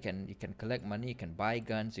Cry, you can collect money, you can buy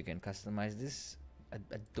guns, you can customize. This I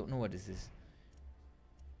don't know what this is.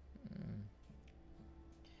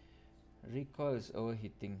 Recoil is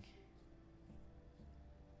overheating.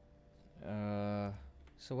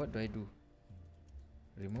 So what do I do?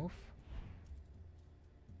 Remove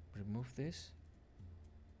this.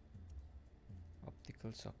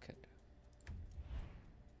 Optical socket.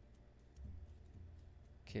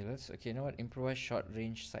 Okay, you know what? Improvise short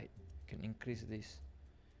range sight. You can increase this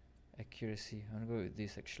accuracy. I'm gonna go with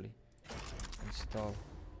this actually. Install.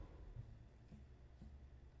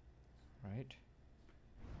 Right.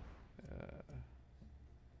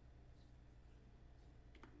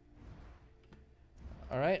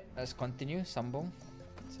 Alright, let's continue. Sambong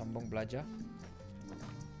belajar.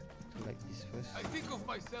 Like this first. I think of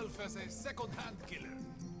myself as a second-hand killer.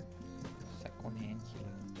 Second-hand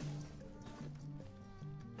killer.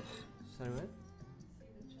 Sorry, what?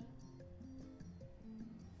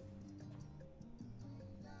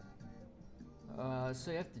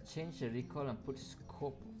 So you have to change the recoil and put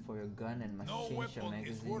scope for your gun and must change your magazine. No weapon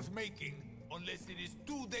is worth making unless it is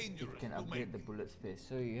too dangerous. You can upgrade the bullet space.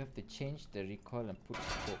 So you have to change the recoil and put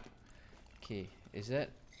scope. Okay, is there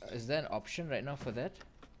an option right now for that?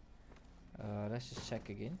 Let's just check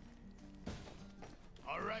again.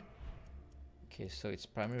 Alright. Okay, so it's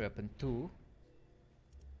primary weapon 2.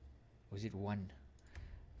 Was it 1?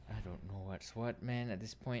 I don't know what's what, man, at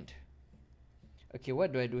this point. Okay,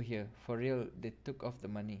 what do I do here? For real, they took off the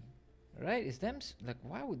money. Right? It's them. Like,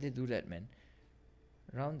 why would they do that, man?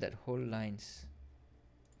 Round that whole lines.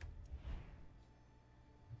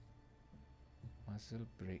 Muzzle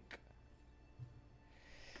brake.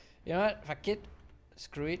 You know what? Fuck it.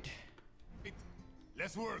 Screw it.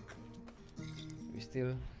 Let's work. We're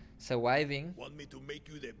still surviving. Want me to make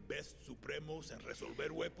you the best Supremos and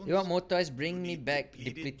resolver weapons? You want more toys? Bring me back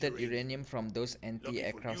depleted uranium from those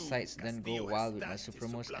anti-aircraft sites, then go wild with my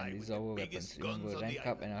Supremos and resolver weapons. Remember, rank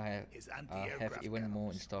up and I'll have even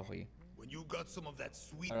more in store for you. When you got some of that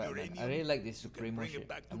sweet uranium, I really like this Supremo shit.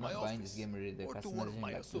 I'm not buying this game really. The customization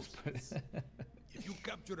like this. If you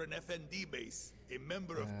capture an FND base, a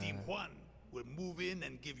member of Team Juan will move in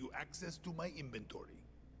and give you access to my inventory.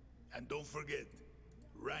 And don't forget,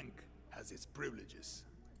 rank has its privileges.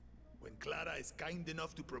 When Clara is kind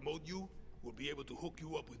enough to promote you, we'll be able to hook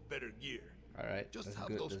you up with better gear. Alright, Just that's have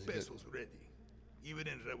good, those that's good. pesos ready. Even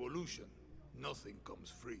in revolution, nothing comes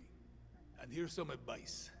free. And here's some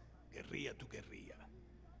advice. Guerrilla to guerrilla.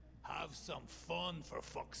 Have some fun, for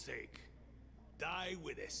fuck's sake. Die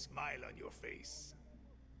with a smile on your face.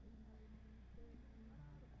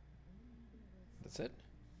 That's it?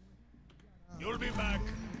 You'll be back.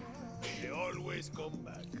 They always come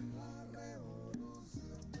back.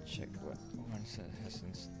 Check what Monster has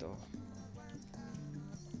in store.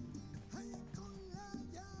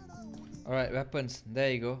 Alright, weapons.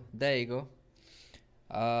 There you go. There you go.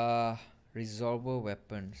 Resolver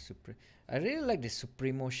weapon. I really like the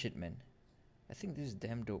Supremo shit, man. I think this is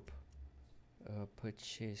damn dope.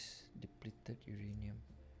 Purchase depleted uranium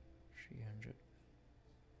 300.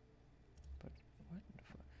 But what the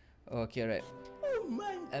fuck? Okay, right.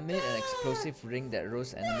 I made an explosive ring that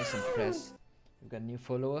roasts enemies impressed. We've got a new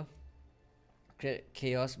follower. Create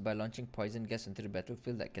chaos by launching poison gas into the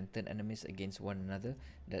battlefield that can turn enemies against one another.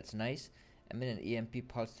 That's nice. I made an EMP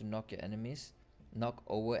pulse to knock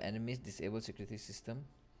over enemies, disable security system,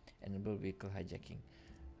 enable vehicle hijacking.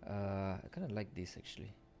 I kind of like this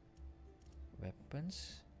actually.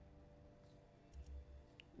 Weapons.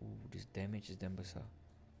 Ooh, this damage is damn bizarre.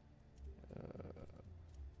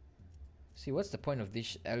 See, what's the point of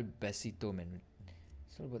this El Besito, man?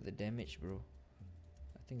 It's all about the damage, bro.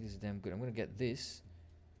 I think this is damn good. I'm gonna get this.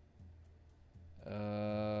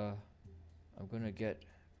 I'm gonna get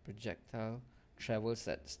projectile. Travels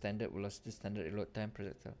at standard velocity, standard reload time,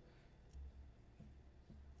 projectile.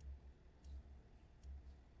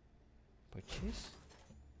 Purchase?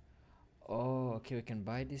 Oh, okay, we can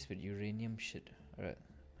buy this with uranium shit. Alright,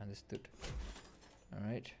 understood.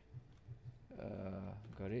 Alright.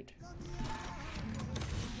 Got it.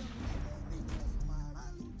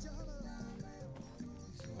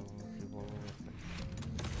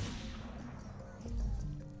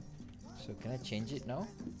 So can I change it now?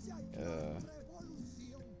 Can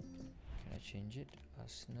I change it?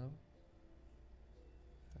 Arsenal.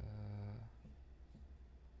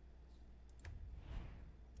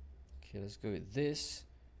 Okay, let's go with this.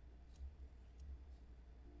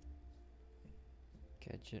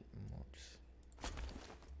 Gadget modes.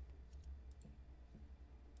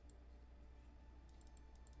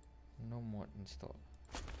 No mod installed.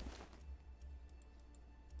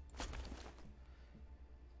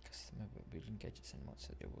 Customer building gadgets and mods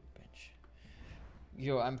at your workbench.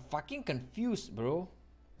 Yo, I'm fucking confused, bro.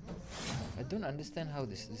 I don't understand how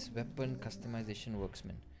this weapon customization works,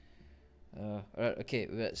 man. Alright, okay,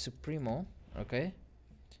 we're at Supremo. Okay,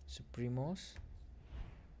 Supremos.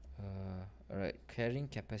 Alright, carrying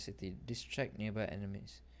capacity, distract nearby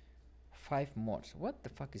enemies. 5 mods. What the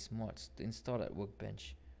fuck is mods to install at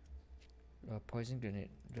workbench? Poison grenade.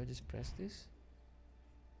 Do I just press this?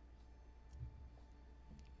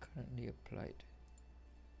 Currently applied.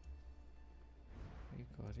 We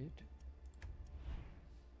got it.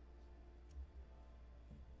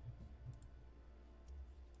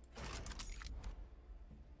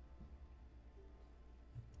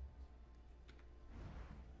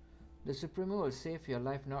 The Supremo will save your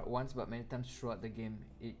life not once but many times throughout the game.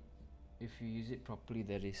 If you use it properly,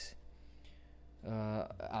 that is.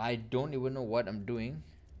 I don't even know what I'm doing.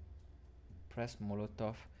 Press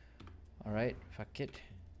Molotov. Alright, fuck it.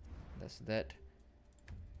 That's that.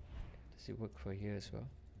 Does it work for here as well?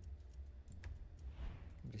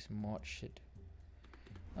 This mod shit.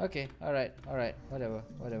 Okay, alright, whatever.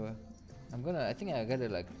 I think I gotta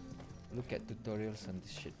like look at tutorials on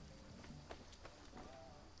this shit.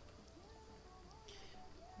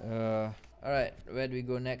 Alright, where do we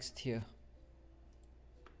go next here?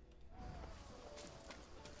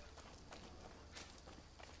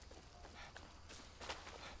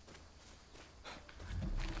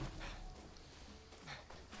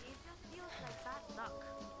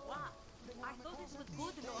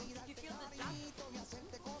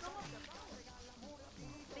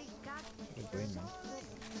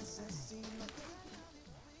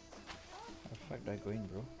 Going,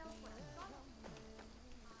 bro.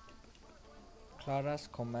 Clara's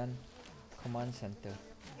command center.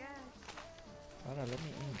 Yes. Clara, let me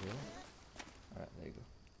in, bro. Alright, there you go.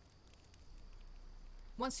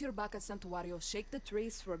 Once you're back at Santuario, shake the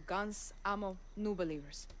trees for guns, ammo, new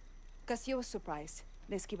believers. Castillo was surprised.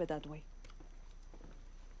 Let's keep it that way.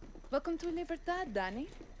 Welcome to Libertad, Danny.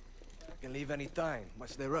 Can leave any time.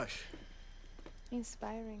 What's the rush?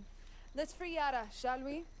 Inspiring. Let's free Yara, shall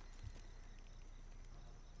we?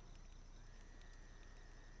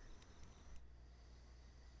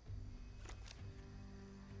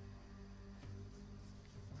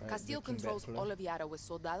 Castillo Breaking Bad controls pula. all of Yara with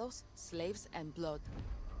soldados, slaves, and blood.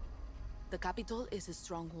 The capital is his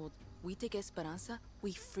stronghold. We take Esperanza,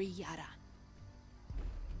 we free Yara.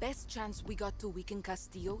 Best chance we got to weaken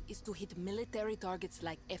Castillo is to hit military targets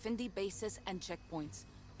like FND bases and checkpoints.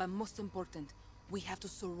 But most important, we have to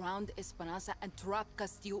surround Esperanza and trap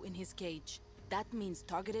Castillo in his cage. That means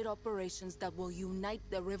targeted operations that will unite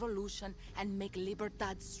the revolution and make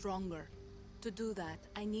Libertad stronger. To do that,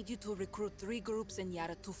 I need you to recruit 3 groups in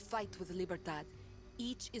Yara to fight with Libertad.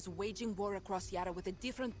 Each is waging war across Yara with a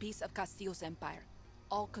different piece of Castillo's empire,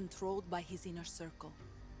 all controlled by his inner circle.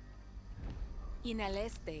 In El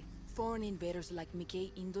Este, foreign invaders like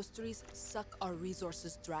Mickey Industries suck our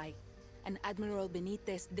resources dry, and Admiral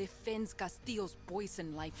Benitez defends Castillo's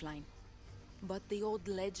poison lifeline. But the old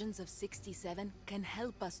legends of 67 can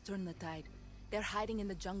help us turn the tide. They're hiding in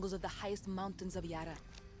the jungles of the highest mountains of Yara.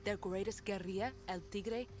 Their greatest guerrilla, El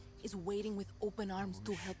Tigre, is waiting with open arms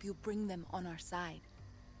to help you bring them on our side.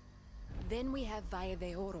 Then we have Valle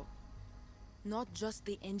de Oro. Not just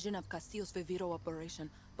the engine of Castillo's Viviro operation,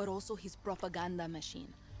 but also his propaganda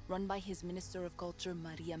machine, run by his Minister of Culture,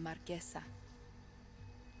 Maria Marquesa.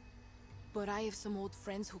 But I have some old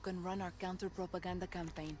friends who can run our counter-propaganda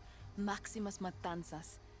campaign, Maximas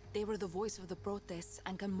Matanzas. They were the voice of the protests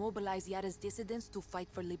and can mobilize Yara's dissidents to fight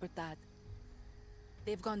for Libertad.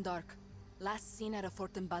 They've gone dark. Last seen at a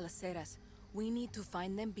fort in Balaceras. We need to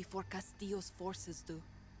find them before Castillo's forces do.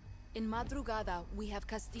 In Madrugada, we have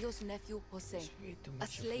Castillo's nephew, Jose, a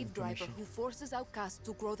slave driver who forces outcasts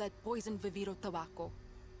to grow that poison Viviro tobacco.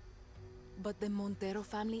 But the Montero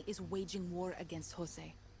family is waging war against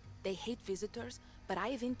Jose. They hate visitors, but I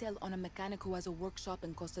have intel on a mechanic who has a workshop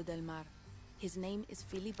in Costa del Mar. His name is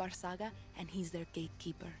Philip Barzaga, and he's their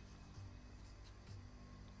gatekeeper.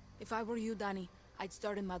 If I were you, Danny, I'd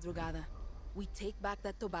start in Madrugada. We take back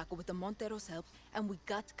that tobacco with the Montero's help, and we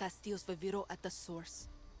got Castillo's Viviro at the source.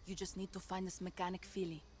 You just need to find this mechanic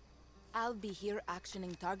Philly. I'll be here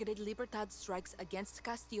actioning targeted Libertad strikes against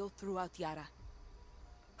Castillo throughout Yara.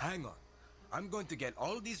 Hang on. I'm going to get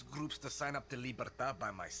all these groups to sign up to Libertad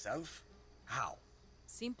by myself? How?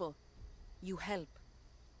 Simple. You help.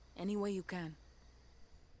 Any way you can.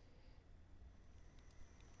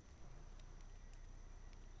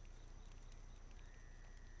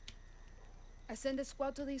 I send a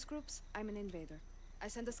squad to these groups, I'm an invader. I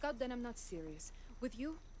send a scout, then I'm not serious. With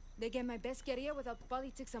you, they get my best guerrilla without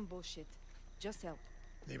politics and bullshit. Just help.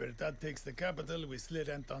 Libertad takes the capital, we slit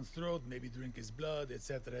Anton's throat, maybe drink his blood,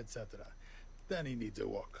 etc., etc. Then he needs a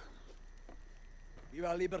walk.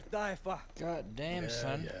 Viva Libertad, fa! God damn,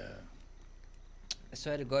 son. Yeah. I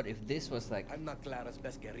swear to God, if this was like... I'm not Clara's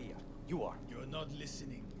best guerrilla. You are. You're not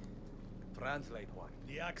listening. Translate one.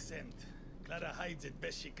 The accent. Clara hides it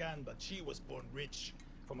best she can, but she was born rich.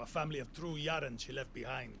 From a family of true Yaran she left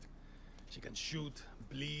behind. She can shoot,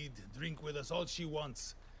 bleed, drink with us all she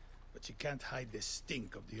wants. But she can't hide the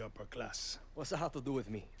stink of the upper class. What's that have to do with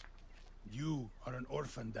me? You are an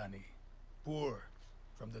orphan, Danny. Poor,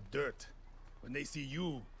 from the dirt. When they see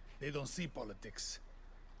you, they don't see politics.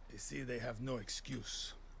 They see they have no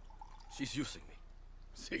excuse. She's using me.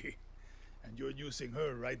 See? And you're using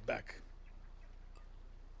her right back.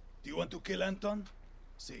 Do you want to kill Anton?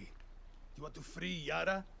 See. Do you want to free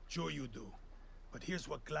Yara? Sure you do. But here's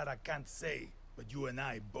what Clara can't say, but you and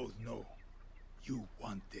I both know. You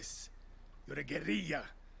want this. You're a guerrilla.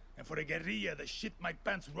 And for a guerrilla, the shit my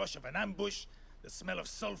pants rush of an ambush, the smell of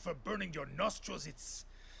sulfur burning your nostrils,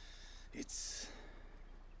 it's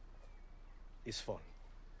fun.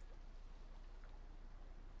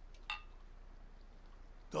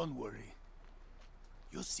 Don't worry.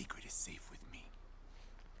 Your secret is safe with me.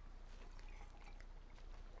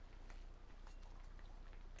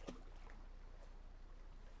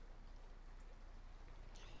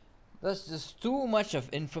 That's just too much of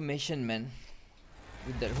information, man.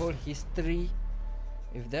 With that whole history.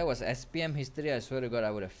 If there was SPM history, I swear to God, I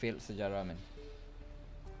would have failed Sejarah, man.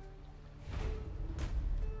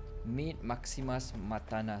 Meet Maximas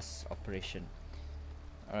Matanas operation.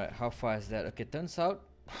 Alright, how far is that? Okay, turns out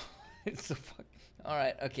it's so fuck.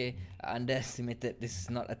 Alright, okay. I underestimated. This is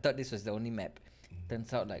not. I thought this was the only map.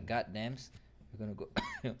 Turns out, like, goddamns, we're gonna go.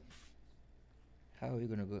 How are we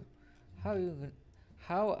gonna go?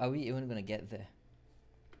 How are we even gonna get there?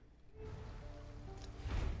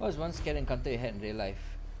 What was one scary encounter you had in real life?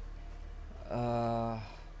 One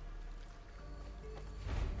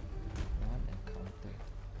encounter.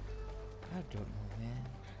 I don't know, man.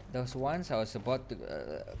 There was once I was about to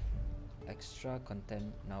extra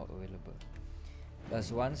content now available.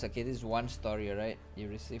 There's once, okay, this is one story, right? You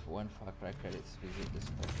receive 1 Far Cry credits. Visit the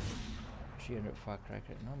store. 300 Far Cry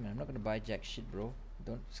credits. No man, I'm not gonna buy jack shit, bro.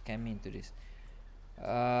 Don't scam me into this.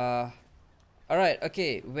 Alright,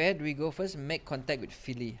 okay. Where do we go first? Make contact with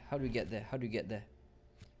Philly. How do we get there? How do we get there?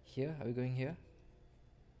 Here? Are we going here?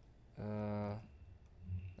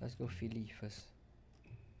 Let's go Philly first.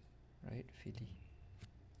 Right, Philly.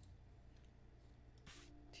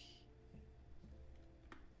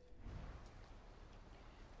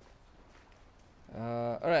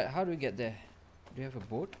 Alright, how do we get there? Do you have a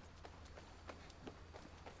boat?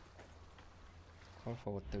 Call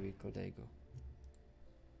for water vehicle, there you go.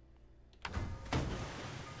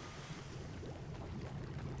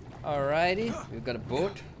 Alrighty, we've got a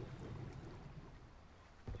boat.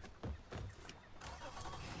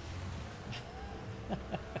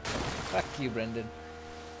 Fuck you, Brendan.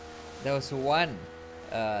 There was one.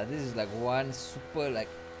 This is like one super like.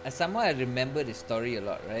 Somehow I remember this story a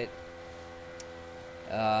lot, right?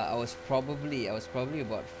 I was probably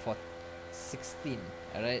about 16.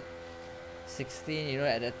 All right, 16. You know,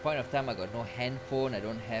 at that point of time, I got no handphone. I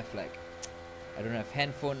don't have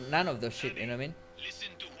handphone. None of those shit. You know what I mean? Listen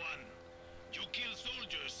to Juan. You kill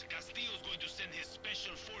soldiers, Castillo's going to send his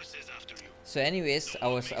special forces after you. So anyways, I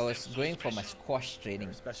was going for my squash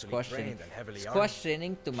training. Squash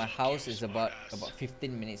training to my house is about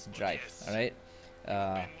 15 minutes drive. All right.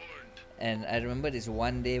 And I remember this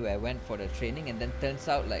one day where I went for the training, and then turned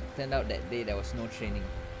out that day there was no training.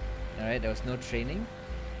 All right, there was no training,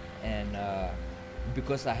 and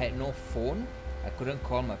because I had no phone, I couldn't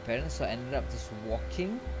call my parents, so I ended up just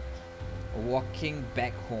walking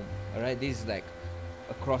back home. All right, this is like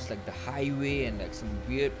across like the highway and like some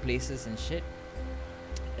weird places and shit.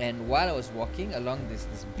 And while I was walking along this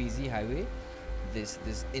busy highway, this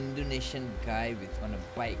Indonesian guy on a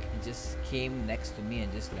bike just came next to me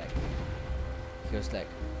and just like he was like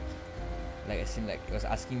I seemed like he was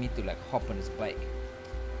asking me to like hop on his bike.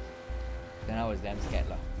 Then I was damn scared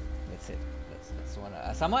lah. That's it. That's one.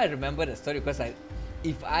 Somehow I remember the story because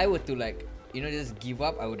if I were to like just give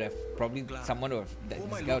up, I would have probably someone would have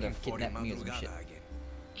this guy would have kidnapped me or some shit.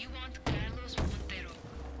 You want Carlos Montero,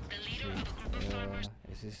 the leader of a group of farmers.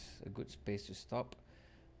 Is this a good space to stop?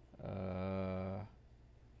 Alright.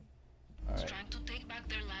 Trying to take back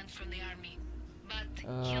their land from the army, but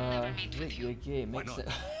he'll never meet with you. He's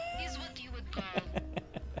what you would call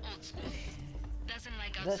old school. Doesn't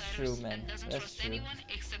like outsiders and doesn't trust anyone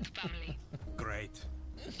except family. Great.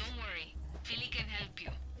 Don't worry, Philly can help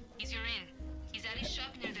you. He's your in. He's at his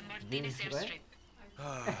shop near the Martinez airstrip.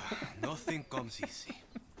 Nothing comes easy.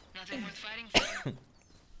 Nothing worth fighting for.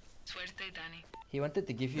 Suerte, Danny. He wanted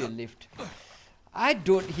to give you a lift.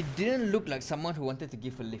 He didn't look like someone who wanted to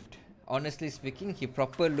give a lift. Honestly speaking, he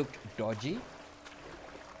proper looked dodgy.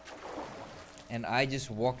 And I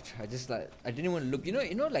just walked. I didn't even look. You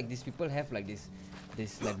know, like these people have like this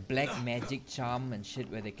like black magic charm and shit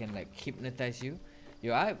where they can like hypnotize you.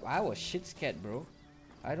 Yo, I was shit scared, bro.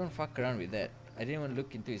 I don't fuck around with that. I didn't even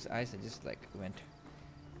look into his eyes. I just like went.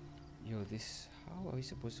 Yo, how are we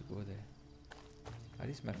supposed to go there? Are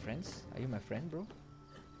these my friends? Are you my friend, bro?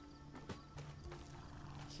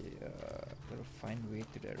 Okay, gotta find way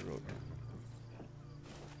to that road.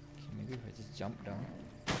 Okay, maybe if I just jump down.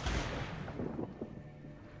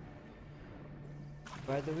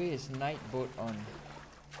 By the way, is night boat on?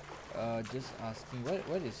 Just asking.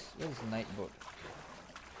 What is night boat?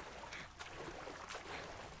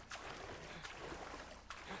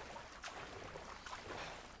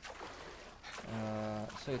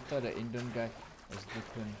 So I thought the Indian guy was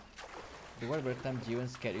different. What about the time G1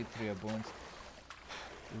 scared you through your bones?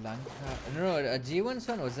 Lanka? No, G1's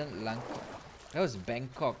one wasn't Lanka. That was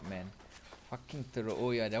Bangkok, man. Fucking thorough.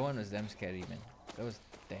 Oh yeah, that one was damn scary, man. That was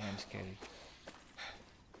damn scary.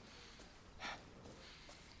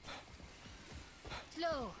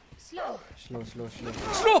 Slow!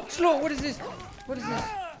 What is this? Yo,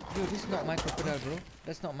 this is not my crocodile, bro.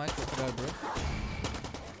 That's not my crocodile, bro.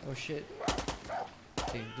 Oh shit.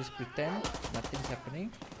 Okay, just pretend nothing's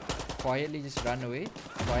happening. Quietly just run away.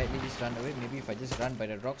 Maybe if I just run by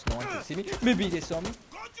the rocks, no one can see me. Maybe they saw me.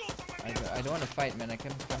 I don't want to fight, man. I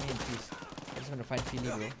can come here in peace. I just want to find Philly,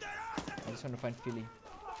 bro. I just want to find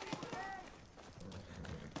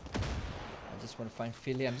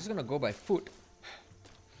Philly. I'm just gonna go by foot.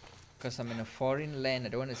 Because I'm in a foreign land. I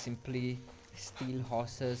don't want to simply steal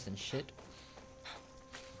horses and shit.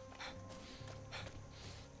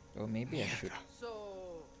 Or maybe I should.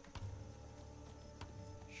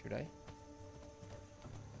 Should I?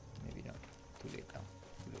 Maybe not. Too late now.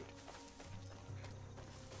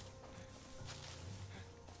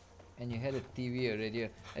 And you had a TV or radio.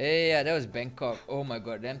 Hey, yeah, that was Bangkok. Oh my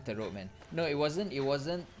god, damn teruk, man. No, it wasn't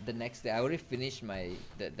the next day. I already finished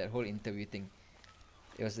that whole interview thing.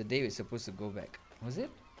 It was the day we were supposed to go back. Was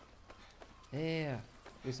it? Yeah.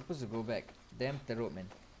 We're supposed to go back. Damn teruk, man.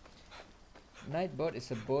 Nightbot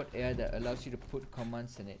is a bot AI that allows you to put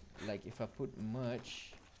commands in it. Like if I put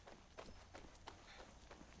merge,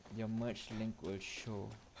 your merge link will show.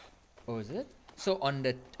 Oh, is it? So on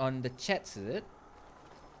the chats, is it?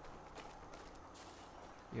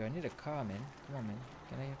 Yo, I need a car, man. Come on, man.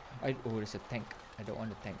 Can I? Oh, there's a tank. I don't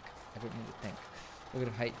want a tank. I don't need a tank. Look at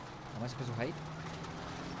the height. Am I supposed to hide?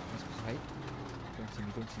 Am I supposed to hide? Don't see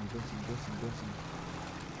me, don't see me, don't see me, don't see me, don't see me.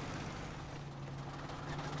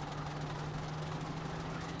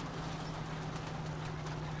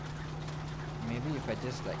 Maybe if I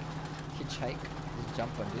just like hitchhike, just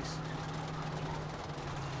jump on this.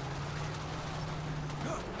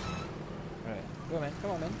 Alright, go man,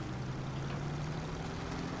 come on man.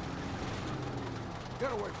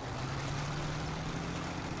 Get away from me.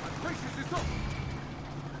 My patience is up.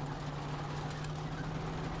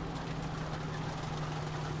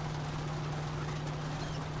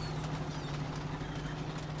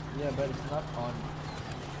 Yeah, but it's not on.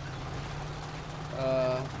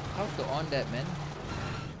 How to on that, man?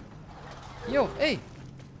 Yo, hey!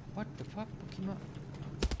 What the fuck, Pokemon?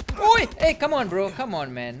 Oi! Hey, come on, bro. Come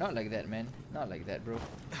on, man. Not like that, man. Not like that, bro.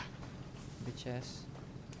 Bitch ass.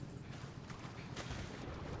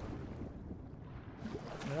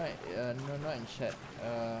 Right, no, not in chat.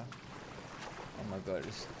 Oh my god,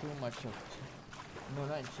 it's too much of. No,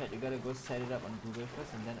 not in chat. You gotta go set it up on Google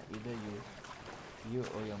first, and then either you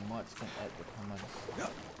or your mods can add the commands.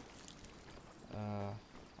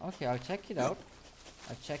 Okay, I'll check it out.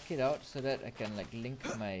 I'll check it out so that I can like link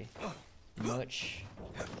my merch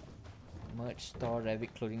store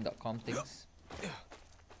rabbitclothing.com things.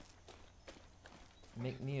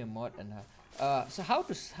 Make me a mod and so how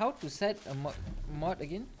to set a mod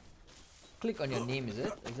again? Click on your name, is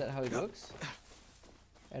it? Is that how it works?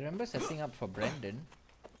 I remember setting up for Brandon,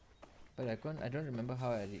 but I don't remember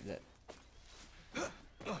how I did that.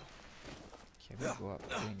 Okay, we'll go up.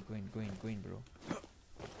 Go in, bro.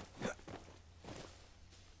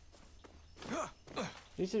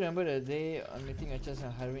 Do you remember the day on meeting Machas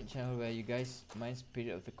on Harwin channel where you guys mind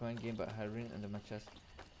spirit of the coin game but Harwin and the Machas?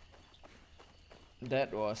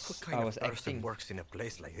 That was What kind I was of person acting. works in a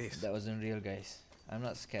place like this? That wasn't real, guys. I'm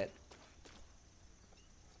not scared.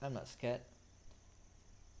 I'm not scared.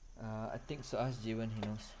 I think so. Ask Jivan, he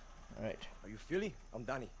knows. Alright. Are you Philly? I'm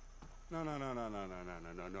Danny. No.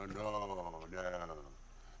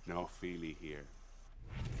 No Philly here.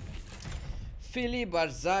 Philly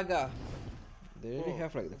Barzaga. They really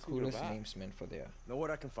have like the that's even coolest bad. names, man, for their Know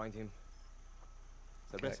where I can find him?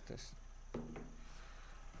 characters.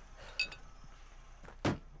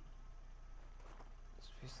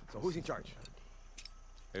 So who's in charge?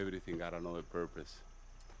 Everything got another purpose.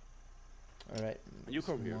 Alright. You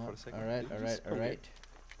come here for a second. Alright, You alright, just come alright.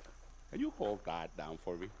 Can you hold that down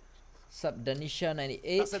for me? Sup,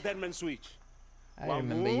 Danisha98. That's a deadman switch. I One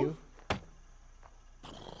remember move. you.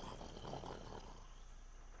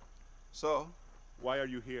 So, why are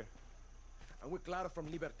you here? I'm with Clara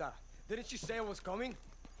from Libertad. Didn't she say I was coming?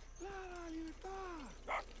 Clara,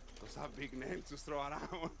 Libertad. Those are big names to throw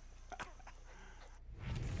around.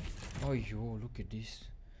 Oh, yo, look at this.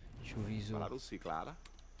 Chorizo. But I don't see Clara.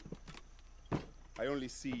 I only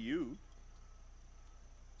see you.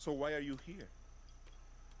 So why are you here?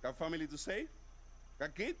 Got family to save?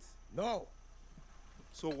 Got kids? No.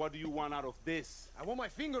 So what do you want out of this? I want my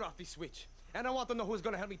finger off this switch. And I want to know who's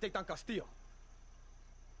gonna help me take down Castillo.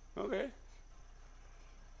 Okay.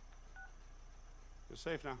 You're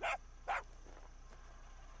safe now.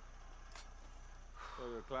 So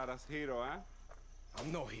you're Clara's hero, huh?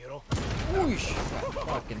 I'm no hero. Whoosh!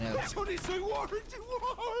 Fucking hell. So this it worked! It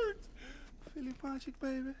worked! Philip Magic,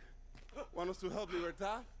 baby. Want us to help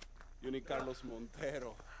Libertad? You need Carlos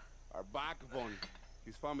Montero, our backbone.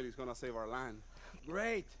 His family is gonna save our land.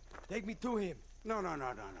 Great. Take me to him. No.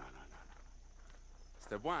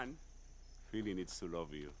 Step 1, Philly needs to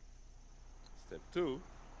love you. Step 2,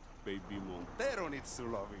 Baby Montero needs to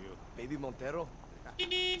love you. Baby Montero?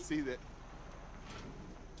 See that?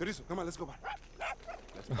 Chorizo, come on, let's go back.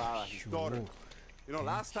 Espada, his daughter. You know,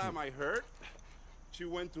 last time I heard, she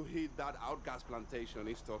went to hit that outcast plantation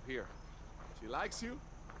east of here. She likes you,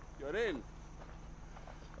 you're in.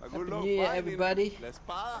 A good Happy luck New Year, finding everybody. La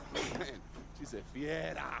Espada, man, she's a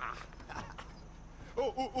fiera.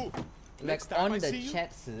 Oh. Like Next time on I the see you,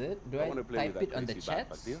 chats, is it? Do I I wanna play type with it that on the crazy backpack,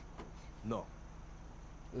 chats? deal? No.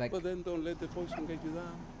 Like, But then don't let the poison get you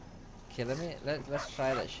down. okay, let's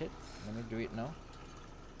try that shit. Let me do it now.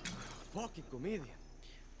 Fucking comedian.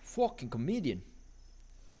 Fucking comedian.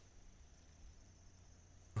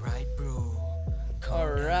 Right, bro.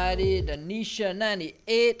 Alrighty, Danisha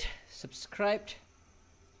 98 subscribed.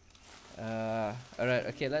 Alright,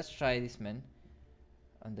 okay, let's try this, man.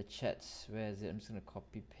 On the chats, where is it? I'm just gonna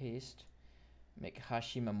copy paste. Make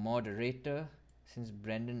Hashim a moderator since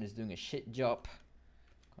Brandon is doing a shit job.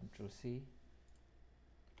 Control C.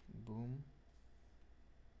 Boom.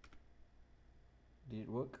 Did it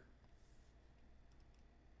work?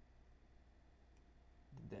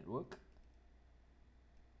 Did that work?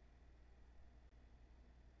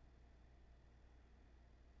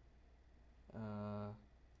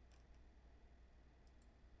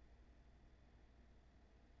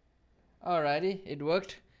 Alrighty, it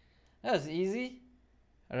worked. That was easy.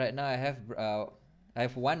 Alright, now I have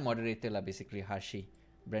one moderator lah, basically Hashi.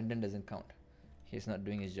 Brandon doesn't count. He's not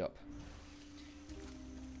doing his job.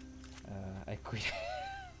 I quit.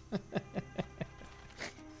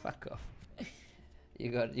 Fuck off.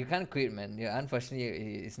 You can't quit, man.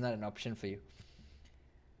 Unfortunately, it's not an option for you.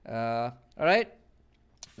 Alright,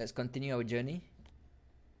 let's continue our journey.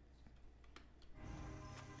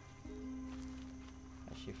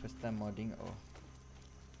 Actually, first time modding or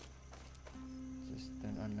just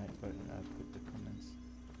turn on night mode and I'll put the comments.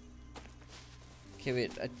 Okay,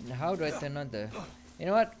 wait. How do I turn on the? You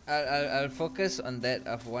know what? I'll focus on that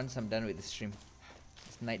once I'm done with the stream.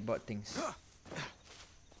 It's nightbot things.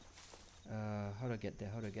 How do I get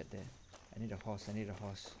there? How do I get there? I need a horse. I need a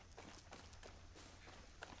horse.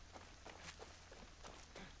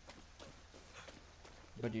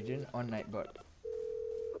 But you didn't on nightbot.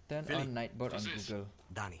 Turn on nightbot on Google.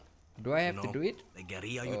 Danny. Do I have to do it? The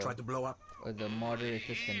guerrilla you tried to blow up? Or the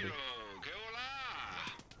moderators can do?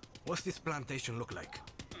 What's this plantation look like?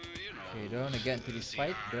 Okay, do I want to get into this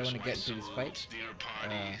fight? Do I want to get into this fight? You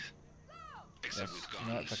know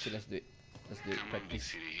what? Fuck it, let's do it. Let's do it.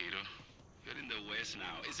 Practice. You're in the west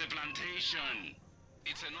now. It's a plantation.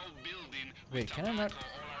 It's an old building. Wait, can I not?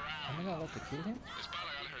 Am I not allowed to kill him?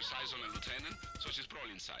 Espala got her size on a lieutenant, so she's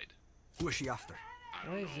probably inside. Who is she after?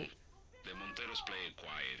 Where is it? The Monteros play it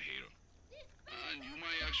quiet here. And you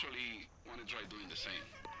might actually want to try doing the same.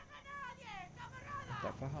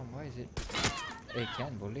 Tak faham, why is it?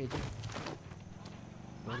 Kan, boleh je.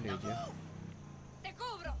 Boleh je.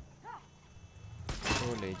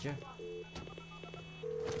 Boleh je.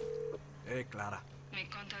 Hey, Clara. Make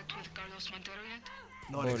contact with Carlos Montero yet?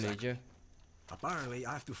 Not Boleh exactly. je. Apparently,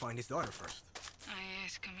 I have to find his daughter first. Ah,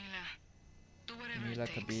 yes, Camila. Do whatever Camila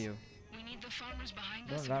it takes. Cabello. We need the farmers behind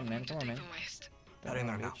Don't us. run, We're man. going to Come on, take man. the West. They're in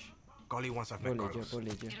there now. Call you once I've met Boleh je, Carlos.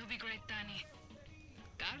 boleh je. It'll be great, Danny.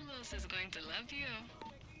 Carlos is going to love you.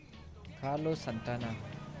 Carlos Santana.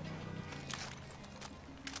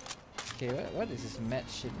 Okay, what is this mad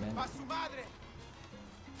shit, man?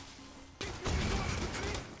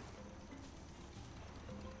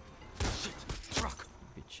 Shit, truck.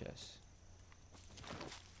 Bitches.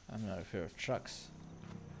 I'm not afraid of trucks.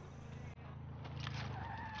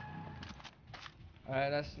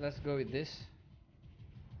 Alright, let's go with this.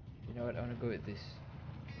 You know what? I wanna go with this.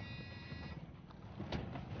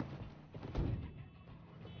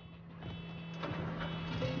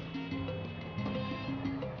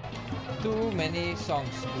 Too many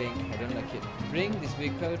songs playing. I don't like it. Bring this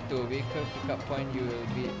vehicle to a vehicle pickup point. You will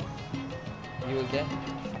then.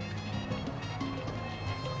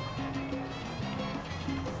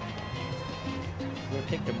 Go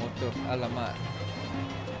take the motor. Alamak.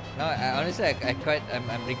 Now, honestly,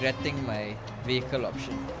 I'm regretting my vehicle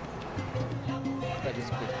option. That is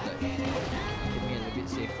good. Like, keep me a little bit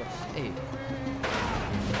safer. Hey,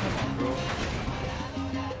 come on, bro.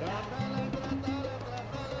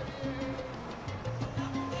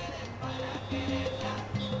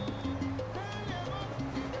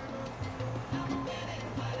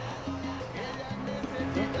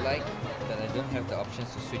 Don't like that I don't have the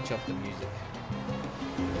options to switch off the music.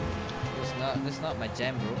 That's not my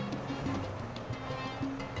jam, bro.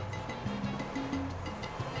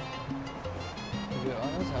 To be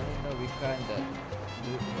honest, I only know Vikar and that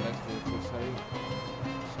dude who likes the cool.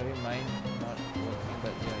 Sorry, mine not working,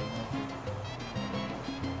 but yeah, you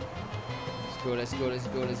know. Let's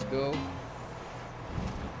go.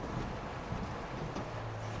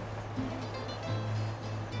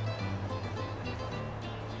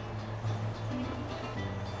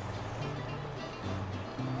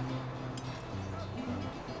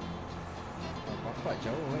 Bapak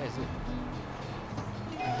jauh, where is it?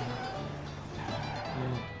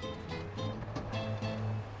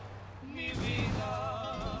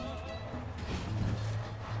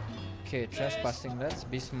 Okay, trespassing. Let's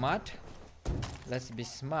be smart.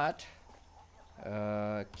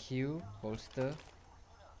 Q, holster,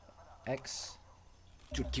 X.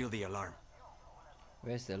 Should kill the alarm.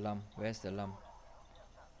 Where's the alarm?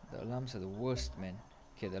 The alarms are the worst, man.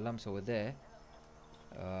 Okay, the alarm's over there.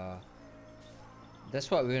 That's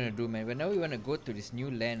what we're gonna do, man. Whenever we wanna go to this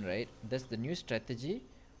new land, right? That's the new strategy.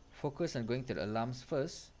 Focus on going to the alarms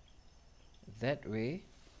first. That way,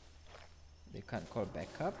 they can't call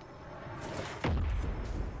backup.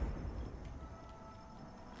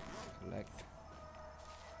 Collect.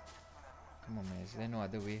 Come on, man. Is there no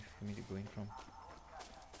other way for me to go in from?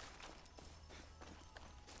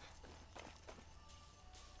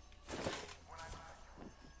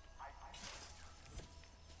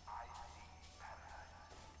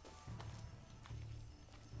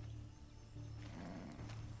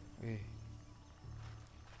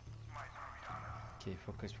 Okay,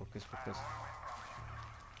 focus.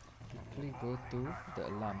 Quickly go to the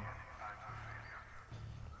alarm.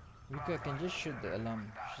 Vika, I can just shoot the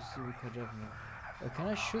alarm. Should see Vika drive now. Oh, can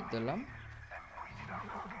I shoot the alarm?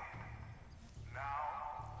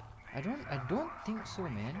 I don't think so,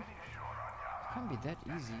 man. It can't be that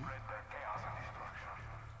easy.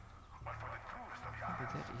 Can't be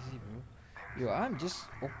that easy, bro. Yo, I'm just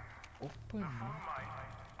open, man.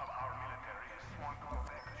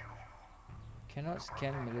 Cannot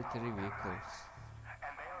scan military vehicles.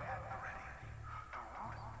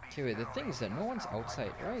 Okay, wait, the thing is that no one's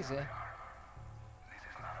outside. Why is there?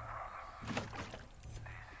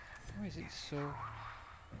 Why is it so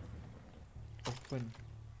open?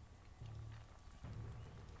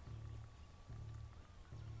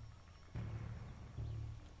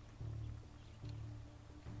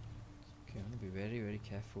 Okay, I'm gonna be very, very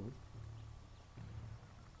careful.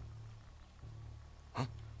 Huh?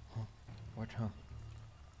 What, huh?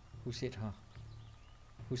 Who said, huh?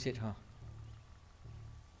 Who said, huh?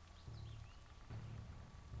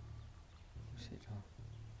 Who said, huh?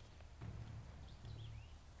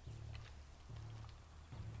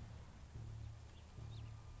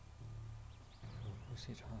 Bro, who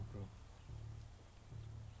said, huh, bro?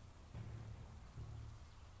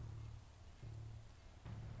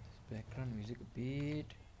 This background music a bit.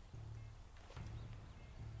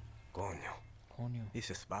 Coño. This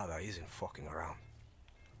espada isn't fucking around.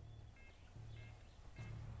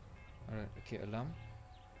 Alright, okay, alarm.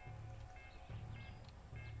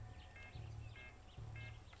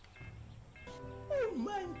 Oh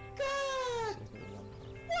my god!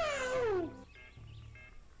 Wow!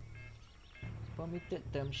 Permitted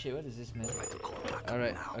term shit, what is this, man?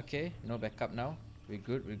 Alright, okay, no backup now. We're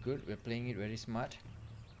good. We're playing it very smart.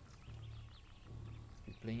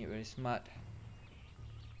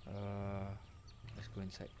 Let's go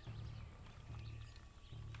inside.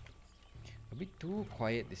 A bit too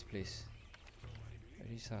quiet, this place.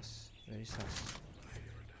 Very sus. Very sus.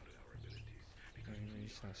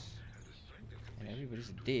 And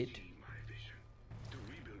everybody's dead.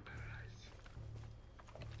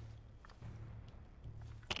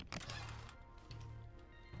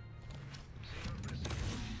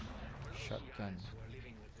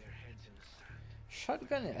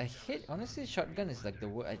 Shotgun, I hate, honestly, shotgun is like the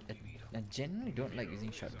word. I genuinely don't like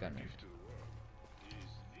using shotgun, man.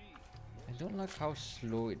 I don't like how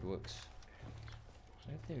slow it works.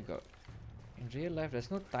 I don't think we got, in real life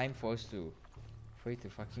there's no time for you to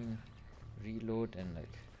fucking reload and like,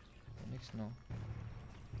 it makes no.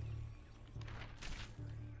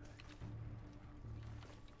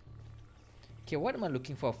 Okay, what am I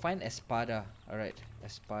looking for? Find Espada. Alright,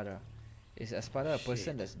 Espada. Is Espada a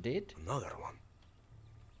person that's dead? Another one.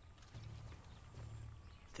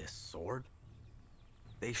 This sword?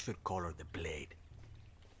 They should call her the Blade.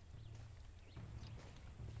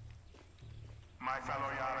 My fellow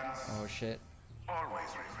Yarans. Oh shit. Always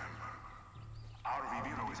remember, our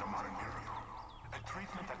Viviro is a modern miracle. A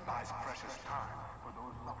treatment that buys precious time for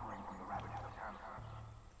those suffering from the ravages of cancer.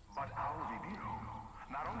 But our Viviro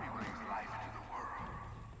not only brings life to the world,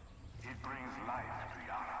 it brings life to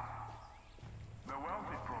Yara. The wealth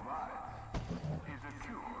it provides is a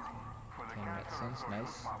cure for the cancer and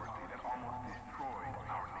poverty that almost destroyed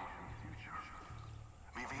our nation's future.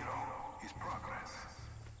 Viviro is progress.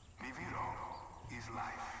 Viviro is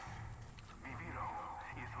life. Viviro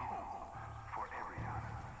is hope for every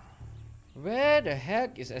Yara. Where the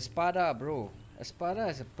heck is Espada, bro? Espada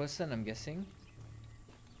is a person, I'm guessing.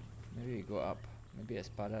 Maybe we go up. Maybe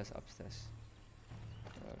Espada is upstairs.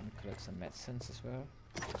 Let me collect some medicines as well.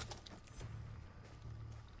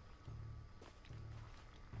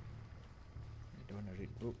 I don't want to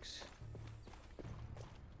read books.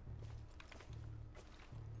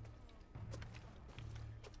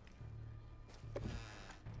 I'm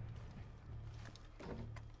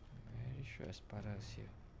very sure Espada is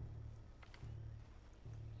here.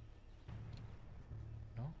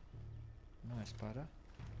 No? No Espada?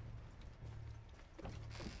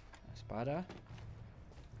 Espada.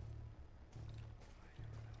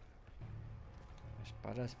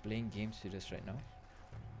 Espada's playing games with us right now.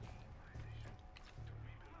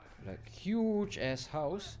 Like huge ass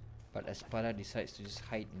house, but Espada decides to just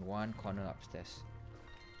hide in one corner upstairs.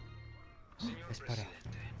 Espada.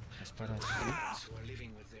 Espada.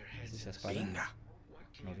 Is this Espada?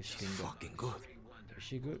 No, this is fucking good. Is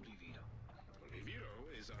she good?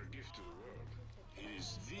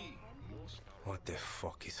 What the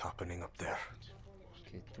fuck is happening up there?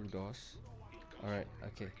 Okay, 2 doors. Alright,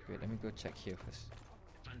 okay, wait, let me go check here first.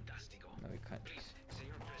 No, we can't.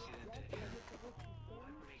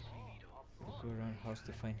 We'll go around house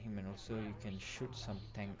to find him, and also you can shoot some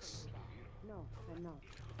tanks. No, I'm not.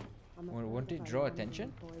 Won't it draw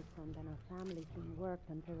attention?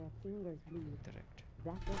 Direct.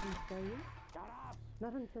 That doesn't scare you?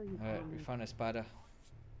 Not until you Alright, we found Espada.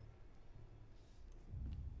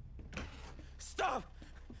 Stop!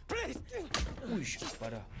 Please! Oosh,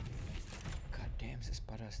 Espada. God damn,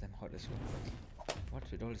 Espada's them hot as well. What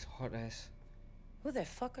with all this hot ass? Who the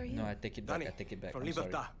fuck are you? No, I take it back. Danny, I take it back. from I'm sorry.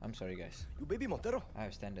 Libertad. I'm sorry, guys. You baby Montero? I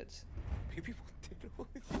have standards. Baby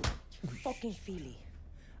Montero? Fucking Philly.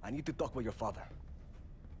 I need to talk with your father.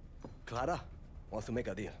 Clara wants to make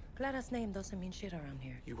a deal. Clara's name doesn't mean shit around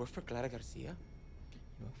here. You work for Clara Garcia?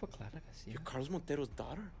 You work for Clara Garcia? You're Carlos Montero's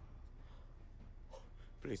daughter?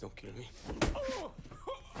 Please don't kill me.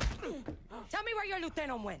 Tell me where your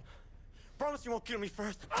lieutenant went. Promise you won't kill me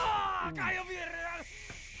first. Cayo Villarreal!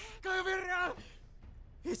 Cayo Villarreal!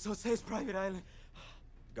 It's Jose's private island.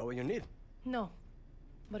 Got what you need. No,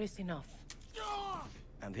 but it's enough.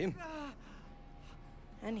 And him.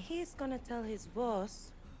 And he's gonna tell his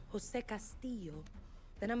boss, Jose Castillo,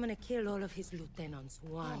 that I'm gonna kill all of his lieutenants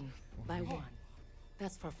one by one.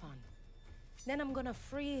 That's for fun. Then I'm gonna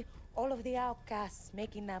free all of the outcasts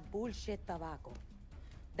making that bullshit tobacco.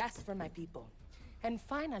 That's for my people. And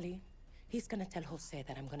finally, he's gonna tell Jose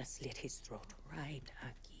that I'm gonna slit his throat right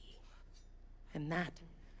aquí. And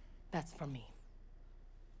that's for me.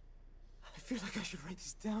 I feel like I should write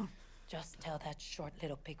this down. Just tell that short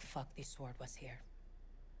little pig fuck this sword was here.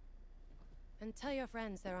 And tell your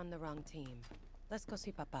friends they're on the wrong team. Let's go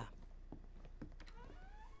see Papa.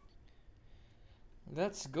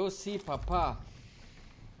 Let's go see Papa.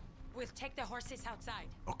 We'll take the horses outside.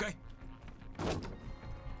 Okay.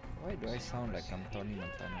 Why do I sound like I'm Tony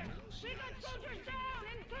Montana?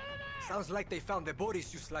 Sounds like they found the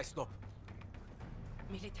bodies you sliced up.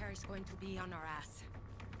 Military's going to be on our ass.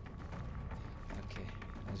 Okay,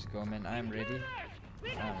 let's go, man. I'm ready.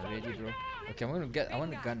 I'm ready, bro. Okay, I'm gonna get. I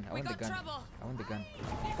want the gun. I want the gun. I want the gun.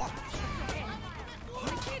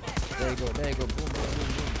 There you go. There you go. Boom, boom, boom,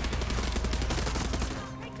 boom.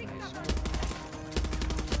 Nice.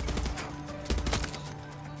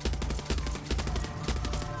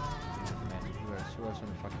 Man, who else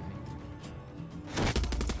wanna fuck with me?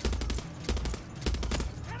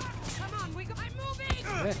 Come on, I'm moving!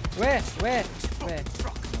 Where?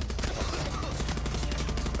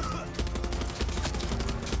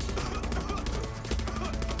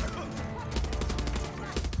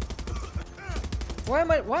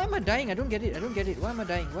 Why am I dying? I don't get it. Why am I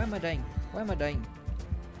dying?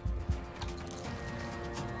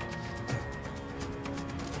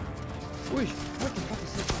 Uy, what the fuck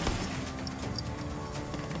is this?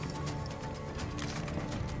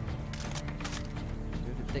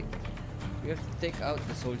 We have to take out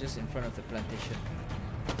the soldiers in front of the plantation.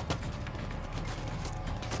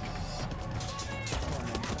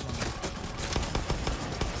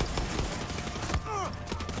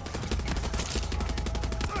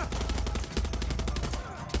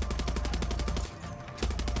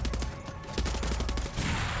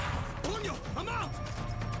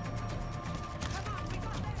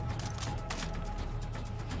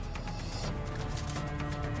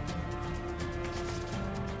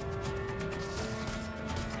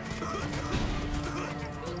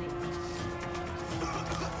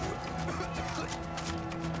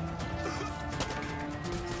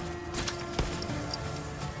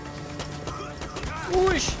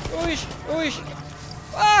 Uish!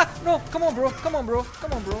 Ah! No! Come on, bro!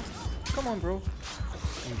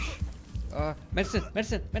 Uish.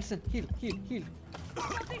 Medicine! Heal! You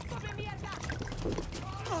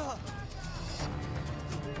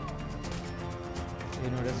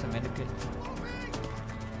know, that's a medikit.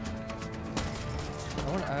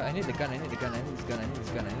 I need the gun. I need this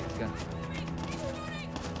gun.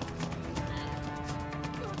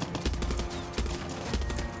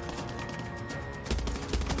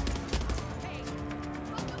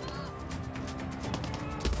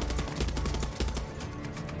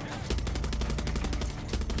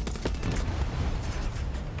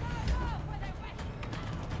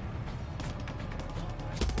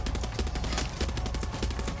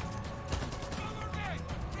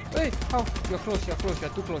 Hey! How? You're close, you're close,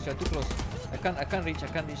 you're too close, you're too close. I can't reach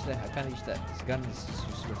that. I can't reach that. This gun is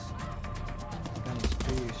useless. This gun is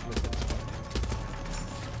too useless at this point.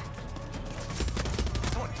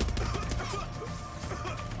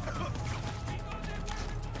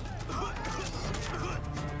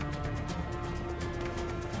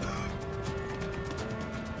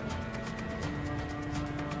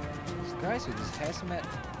 These guys with this hazmat.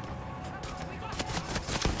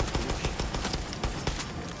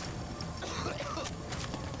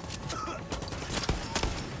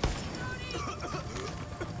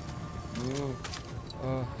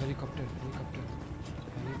 Helicopter.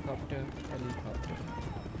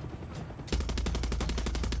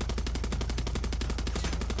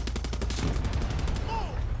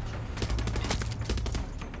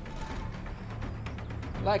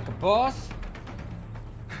 Like a boss.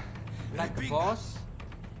 Like a boss.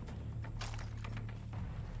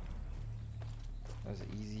 That was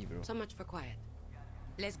easy, bro. So much for quiet.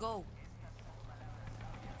 Let's go.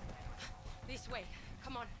 This way.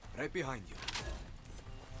 Come on. Right behind you.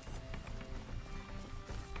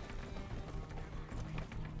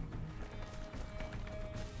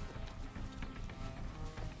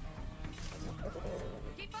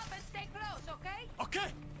 Keep up and stay close, okay?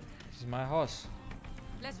 Okay. This is my horse.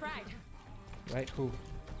 Let's ride. Right, who?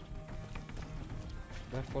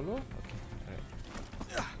 Do I follow? Okay,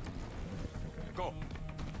 alright. Go.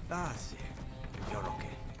 That's it. You're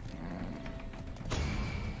okay.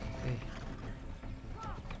 Hey.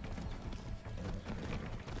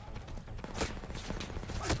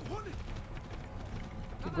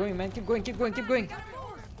 Keep going, man. Keep going.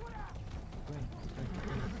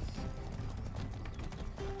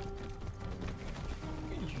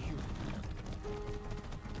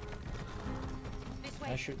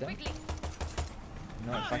 I shoot them? Quickly.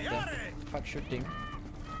 No, fuck them. Fuck shooting.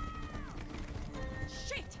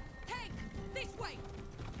 Shit! Tank! This way!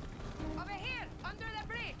 Over here, under the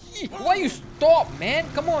bridge! Why you stop, man?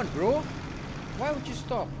 Come on, bro. Why would you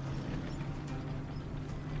stop?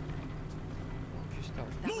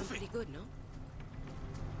 That was pretty good, no?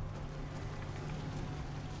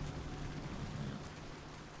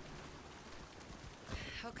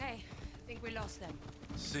 Okay, I think we lost them.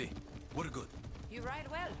 See, we're good. You ride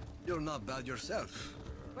well. You're not bad yourself.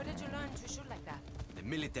 Where did you learn to shoot like that? The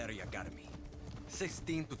military academy.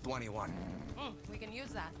 16 to 21. We can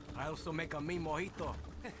use that. I also make a mean mojito.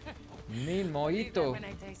 Mean Leave it mojito. when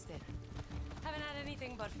I taste it. Haven't had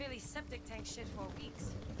anything but Philly septic tank shit for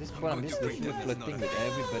weeks. At this point, I'm just looking to flirting with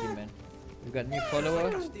everybody, man. You got new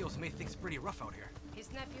followers? Castillo's made things pretty rough out here.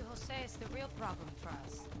 His nephew Jose is the real problem for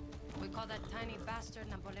us. We call that tiny bastard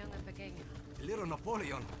Napoleon el Pequeño. Little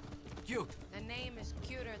Napoleon. Cute. The name is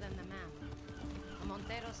cuter than the man. The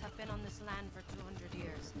Monteros have been on this land for 200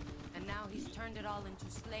 years, and now he's turned it all into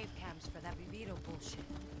slave camps for that Vivido bullshit.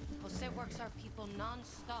 Jose works our people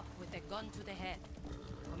non-stop with a gun to the head.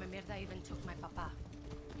 Come Mierda even took my papa.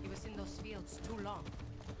 He was in those fields too long.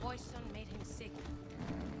 Poison made him sick.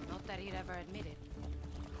 Not that he'd ever admit it.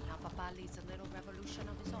 Now papa leads a little revolution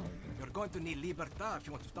of his own. You're going to need libertad if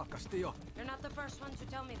you want to stop Castillo. You're not the first one to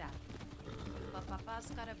tell me that. But papa's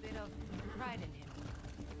got a bit of pride in him.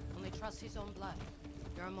 Only trusts his own blood.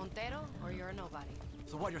 You're a Montero or you're a nobody.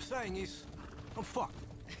 So what you're saying is, I'm fucked.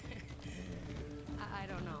 I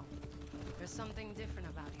don't know. There's something different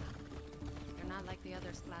about you. You're not like the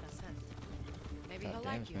others Clara said. Maybe he'll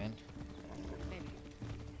like you. Man. Maybe.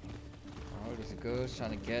 All these girls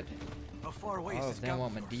trying to get. How far away All is of this them camp?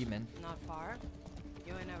 want my demon. Not far.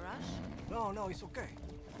 You in a rush? No, it's okay.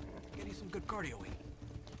 Getting some good cardio in.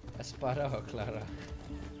 Espada or Clara?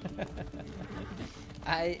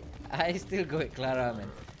 I still go with Clara,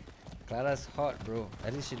 man. Clara's hot, bro.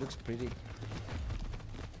 At least she looks pretty.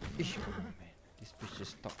 Ish, oh, man. This bitch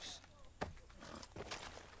just talks.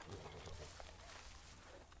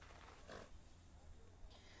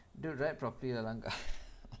 Dude, write properly, Alanga.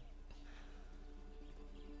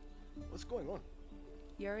 What's going on?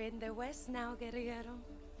 You're in the West now, guerrillero.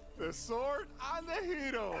 The sword and the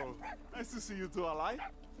hero. Nice to see you two alive.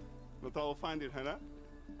 Not all find it, huh?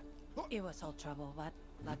 It was all trouble, but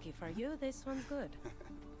lucky for you, this one's good.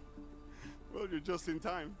 Well, you're just in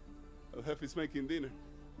time. El Jefe's making dinner.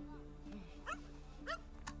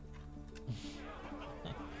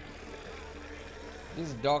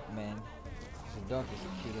 This dog, man. This dog is the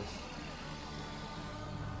cutest.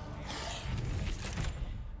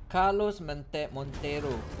 Carlos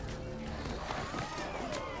Montero.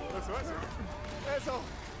 Eso.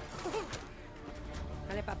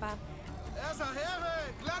 Dale, papá. Esa,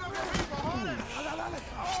 jefe. Claro que sí, cojones.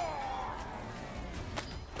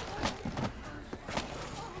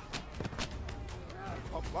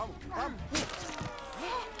 Dale. Vamos, vamos.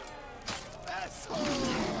 Eso.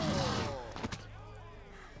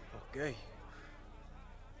 Okay.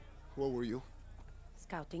 What were you?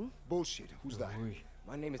 Scouting. Bullshit. Who's that?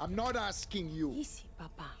 My name is... I'm not asking you. Easy,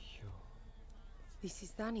 Papa. This is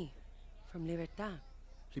Danny from Libertad.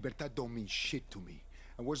 Libertad don't mean shit to me.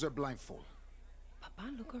 And where's their blindfold? Papa,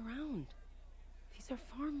 look around. These are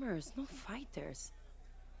farmers, no fighters.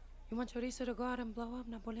 You want Chorizo to go out and blow up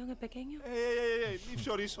Napoleon el Pequeño? Hey, leave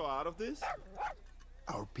Chorizo out of this.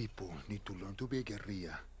 Our people need to learn to be a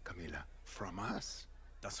guerrilla, Camila. From us.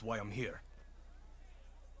 That's why I'm here.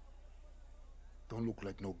 Don't look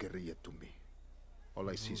like no guerrilla to me. All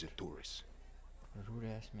I see is a tourist. Rude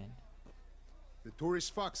ass man. The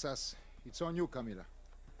tourist fucks us. It's on you, Camila.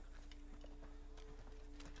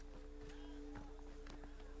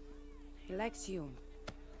 He likes you.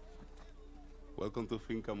 Welcome to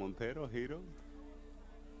Finca Montero, hero.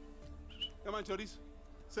 Come on, Chorizo.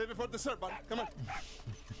 Save it for dessert, buddy. Come on.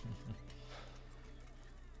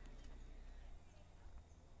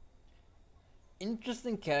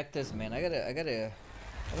 Interesting characters, man. I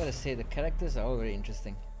gotta say the characters are all very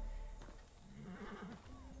interesting.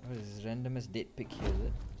 What is this randomest date pick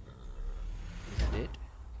here? Is it?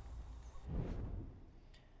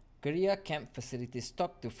 Guerrilla camp facilities.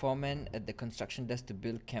 Talk to foremen at the construction desk to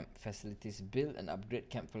build camp facilities. Build and upgrade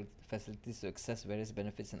camp facilities to access various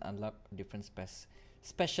benefits and unlock different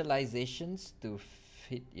specializations to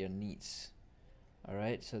fit your needs.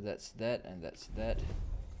 Alright, so that's that and that's that.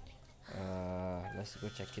 Let's go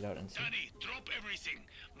check it out and see. Danny, drop everything.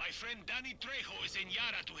 My friend Danny Trejo is in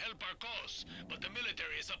Yara to help our cause, but the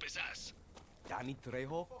military is up his ass. Danny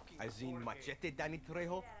Trejo? As in Machete Danny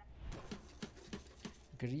Trejo?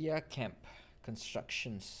 Guerrilla camp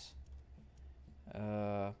constructions.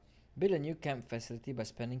 Build a new camp facility by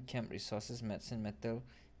spending camp resources, medicine, metal,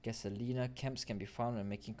 gasolina. Camps can be found when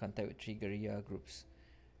making contact with 3 guerrilla groups.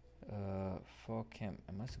 4 camp.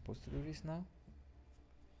 Am I supposed to do this now?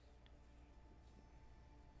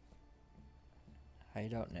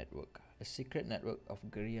 Hideout network. A secret network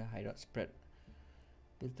of guerrilla hideout spread.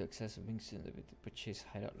 Built to access wings to purchase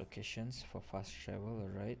hideout locations for fast travel.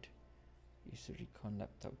 Alright. Use the recon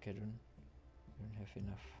laptop. Okay, don't have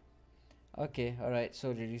enough. Okay, alright.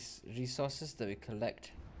 So the resources that we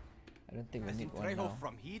collect. I don't think we need one now.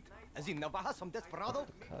 From Heat? As in Navajas from Desperado?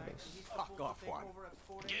 Fuck off, Juan.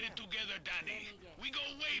 Get it together, Danny. We go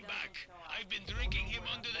way back. I've been drinking him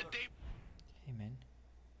under the table. Hey, man.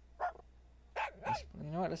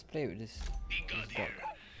 You know what? Let's play with this. He got here.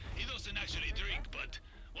 He doesn't actually drink, but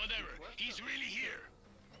whatever. He's really here.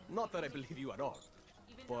 Not that I believe you at all.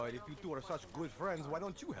 But if you two are such good friends, why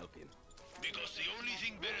don't you help him? Because the only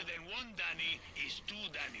thing better than one Danny is 2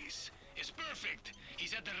 Dannys. It's perfect.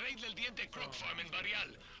 He's at the Rey del Diente croc farm in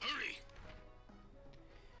Barrial. Hurry!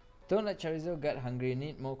 Don't let Chorizo get hungry.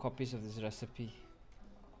 Need more copies of this recipe.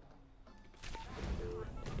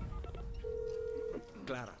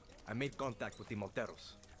 Clara, I made contact with the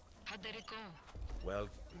Monteros. How did it go? Well,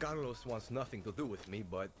 Carlos wants nothing to do with me,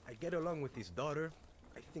 but I get along with his daughter.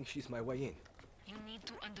 I think she's my way in. You need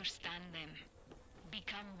to understand them.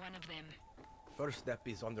 Become one of them. First step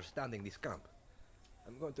is understanding this camp.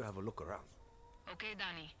 I'm going to have a look around. Okay,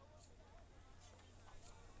 Danny.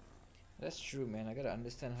 That's true, man. I gotta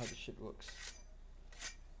understand how the shit works.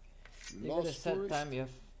 You gotta set time. You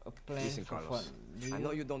have a plan. Listen, for Carlos, fun. I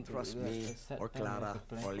know you don't trust me, or Clara,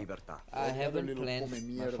 or Libertad. I haven't planned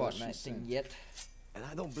my fortnight thing yet. And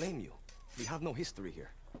I don't blame you. We have no history here.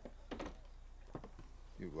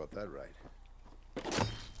 You got that right.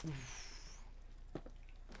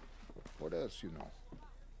 What else you know?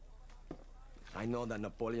 I know that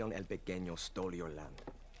Napoleon el Pequeño stole your land.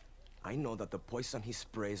 I know that the poison he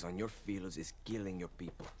sprays on your fields is killing your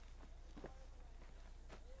people.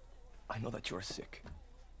 I know that you're sick.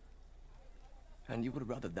 And you would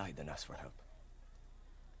rather die than ask for help.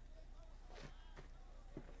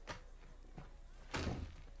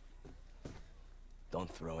 Don't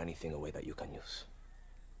throw anything away that you can use.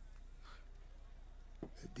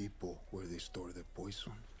 The depot where they store the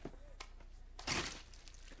poison.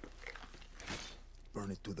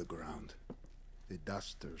 Burn it to the ground. The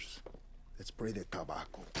dusters that spray the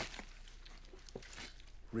tobacco.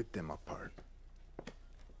 Rip them apart.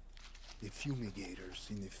 The fumigators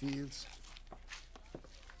in the fields.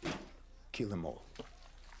 Kill them all.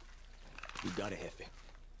 You got it, Jefe.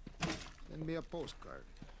 Send me a postcard.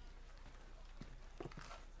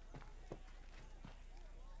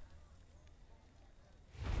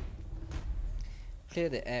 Clear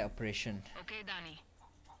the air operation. Okay, Danny.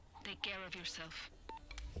 Take care of yourself.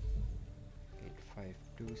 852-677.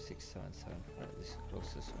 Alright, this is the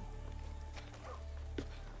closest one.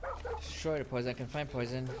 Destroy the poison. I can find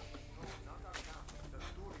poison.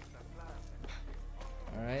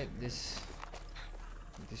 Alright, this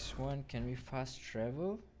one, can we fast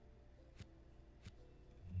travel?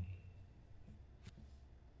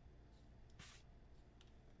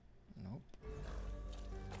 Nope.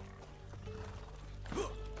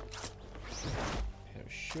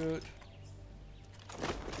 Parachute.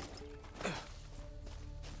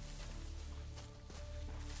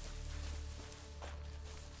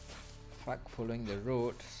 Fuck, following the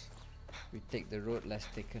roads. We take the road less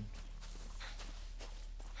taken.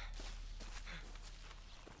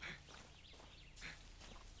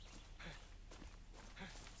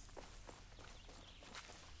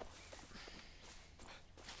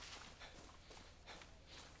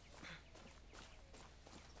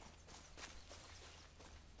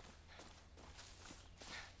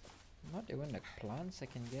 Not even like plants I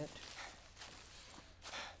can get.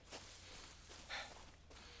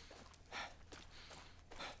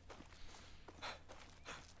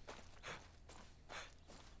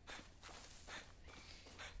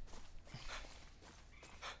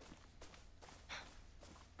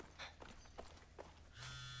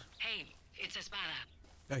 Hey, it's Espada.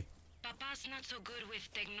 Hey. Papa's not so good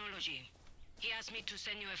with technology. He asked me to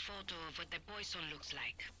send you a photo of what the poison looks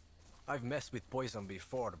like. I've messed with poison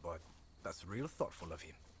before, but that's real thoughtful of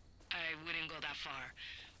him. I wouldn't go that far.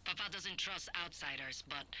 Papa doesn't trust outsiders,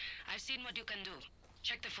 but I've seen what you can do.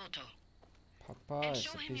 Check the photo. Papa And is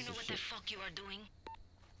show a him you piece know of what shit. the fuck you are doing.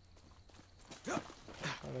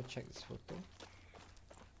 How do I check this photo?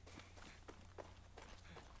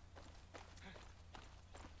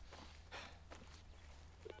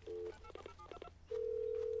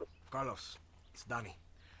 Carlos, it's Danny.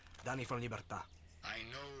 Danny from Libertad. I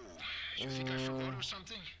know. You think I forgot or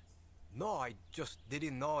something? No, I just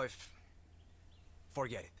didn't know if...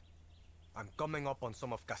 Forget it. I'm coming up on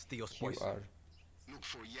some of Castillo's poison. Look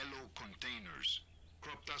for yellow containers.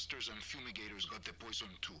 Crop dusters and fumigators got the poison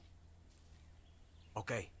too.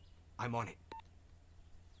 Okay, I'm on it.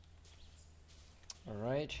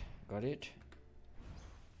 Alright, got it.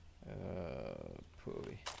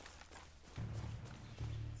 Pooey.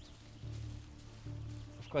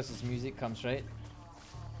 Of course, this music comes, right?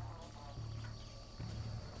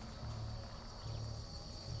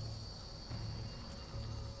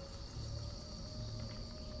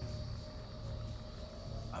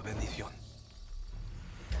 A bendición.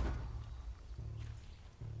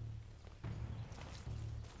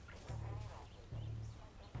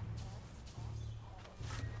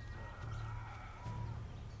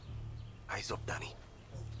 Eyes up, Danny.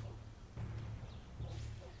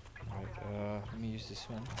 Alright, let me use this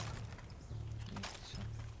one.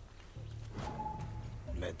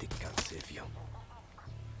 Medic can save you.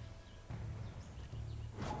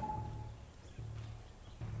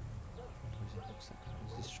 Poison looks like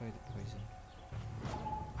let's destroy the poison.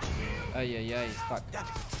 Ay, fuck.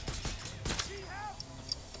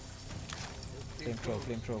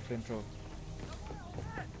 Flamethrower.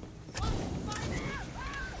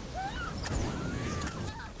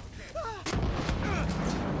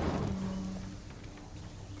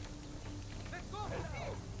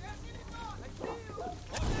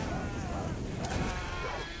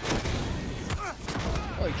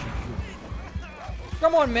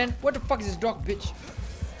 Come on, man! What the fuck is this dog, bitch?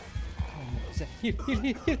 Heal.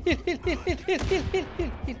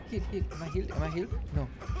 Am I healed? No,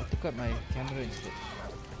 I took out my camera instead.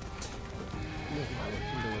 Heal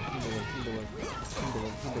the world.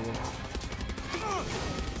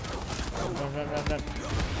 Run.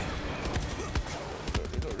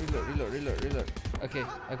 Reload. Okay,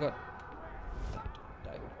 I got...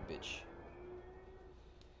 Die, bitch.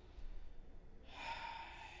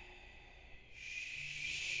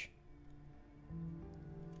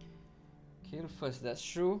 Kill first, that's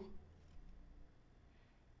true.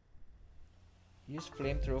 Use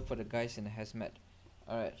flamethrower for the guys in the hazmat.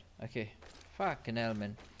 Alright, okay. Fucking hell,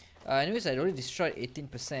 man. Anyways, I already destroyed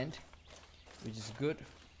 18%, which is good.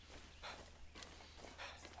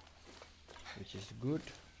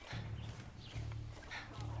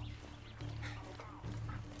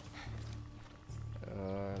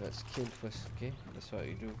 Let's kill first, okay? That's what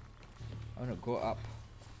you do. I wanna go up.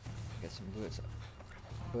 Get some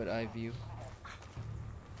bird eye view.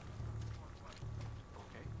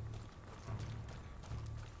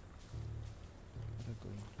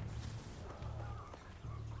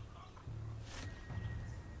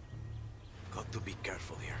 Got to be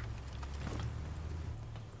careful here.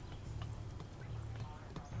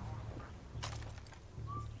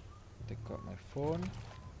 Take out my phone.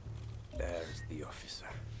 There's the officer.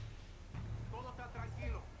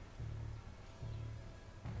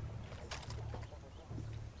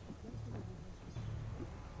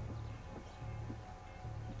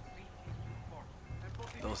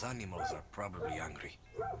 Those animals are probably hungry.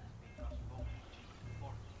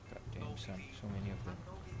 Goddamn son, so many of them.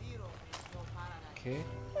 Okay.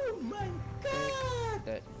 Oh my god! Take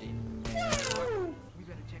that dinero.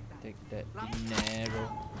 Take that dinero.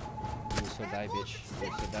 You so die, bitch.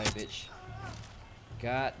 You so die, bitch.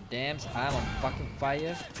 God damn, I'm on fucking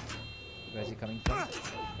fire. Where is he coming from?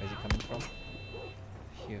 Where is he coming from?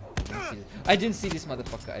 Here. I didn't see this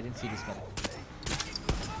motherfucker. I didn't see this motherfucker.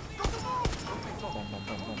 Bomb, bomb,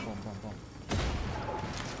 bomb, bomb, bomb, bomb, bomb.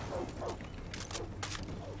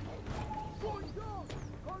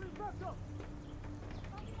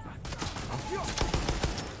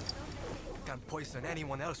 Can't poison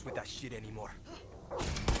anyone else with that shit anymore.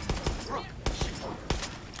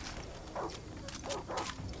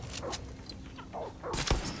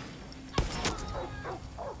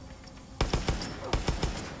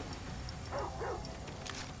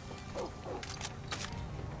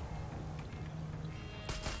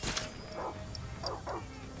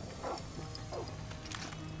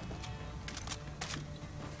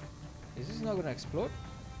 Is this not gonna explode?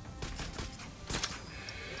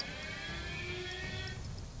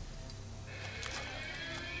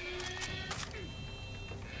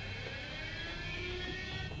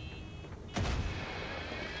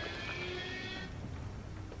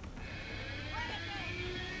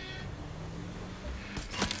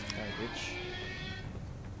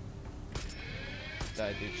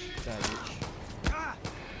 Die bitch, die bitch.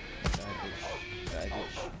 Die bitch, die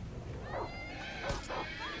bitch.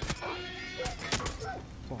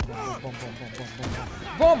 Bomb, bomb, bomb, bomb, bomb, bomb, bomb.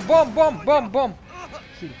 Bomb, bomb, bomb, bomb, bomb.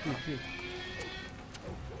 Kill, kill, kill.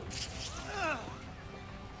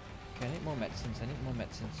 Okay, I need more medicines, I need more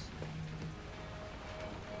medicines.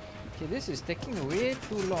 Okay, this is taking way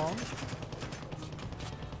too long.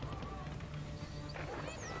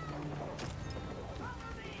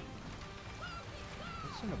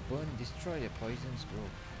 Burn, destroy the poisons, bro.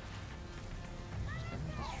 It's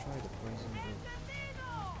gonna destroy the poison, bro.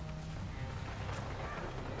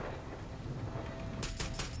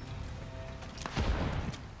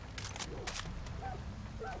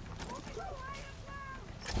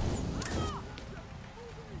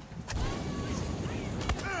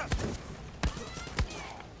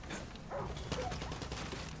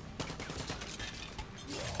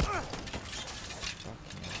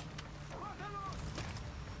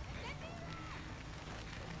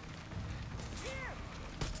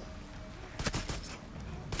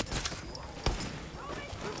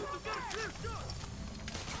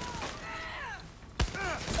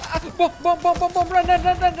 Bomb, bomb, bomb, bomb, bomb, run, run,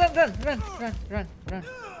 run, run, run, run, run, run, run, run.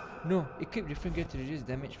 No, equip different gear to reduce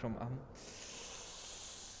damage from armor.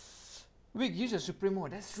 Wait, use your Supremo.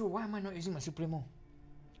 That's true. Why am I not using my Supremo?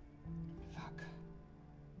 Fuck.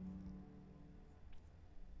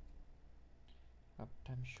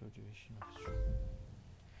 Uptime show duration of stroke.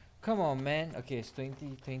 Come on, man. Okay, it's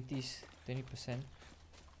 20%.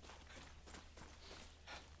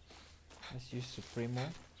 Let's use Supremo.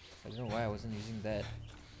 I don't know why I wasn't using that.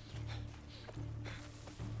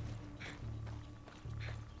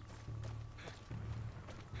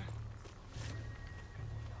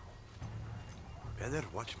 Better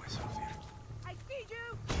watch myself here. I see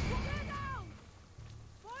you! Get down!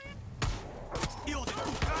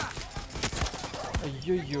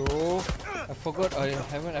 Yo, I forgot I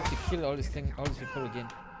haven't have to kill all these people again.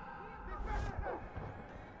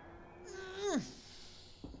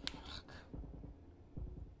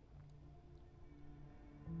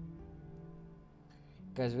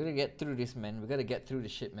 Guys, we gotta get through this, man. We gotta get through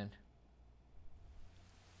this shit, man.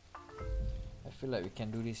 I feel like we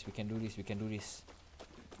can do this, we can do this, we can do this.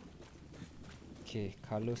 Okay,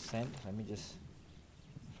 Carlos sent. Let me just,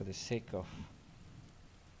 for the sake of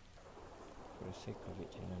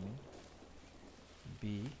it, you know what I mean?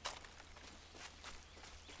 B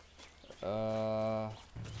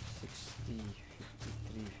 60,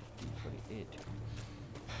 53, 50, 48.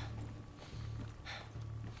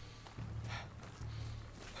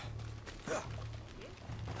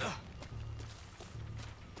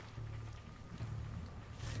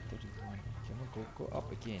 Go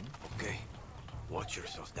up again. Okay. Watch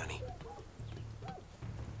yourself, Danny.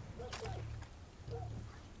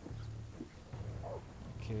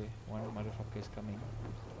 Okay, one motherfucker is coming.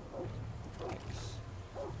 X.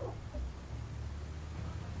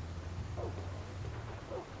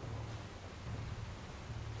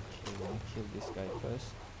 Okay, let me kill this guy first.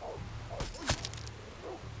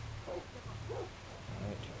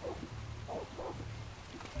 Alright.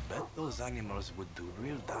 Bet those animals would do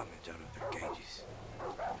real damage out of their cages.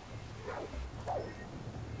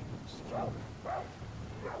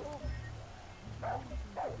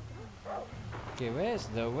 Okay, where's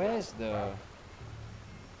the alarm?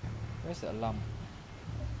 Is the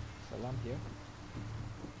alarm here?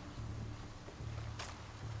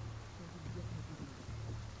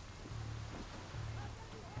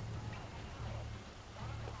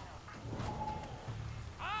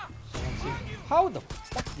 How the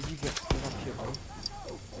fuck did you get stuck up here, bro?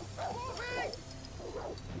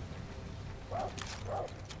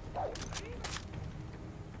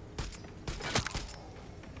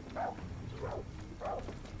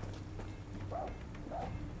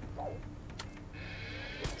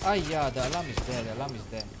 Ah yeah, the alarm is there, the alarm is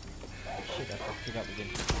there. Shit, I fucked it up again.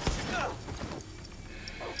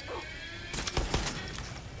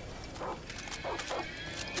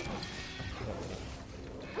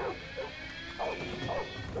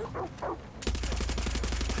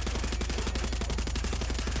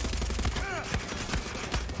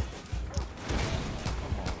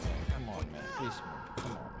 Come on man, please man,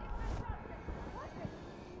 come on man.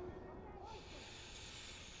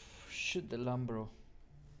 Shoot the alarm, bro.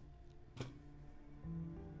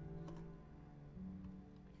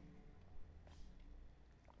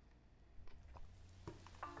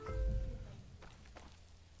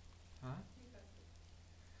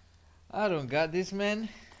 I don't got this, man.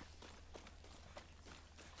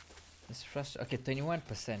 It's frustrating. Okay,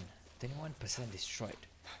 21%. 21% destroyed.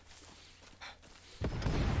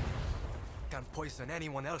 Can't poison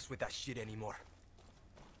anyone else with that shit anymore.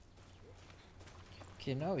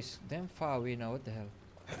 Okay, now it's damn far away now. What the hell?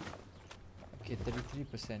 Okay,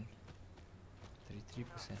 33%.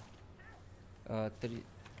 33%. 30.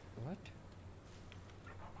 What?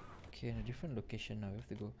 Okay, in a different location now. We have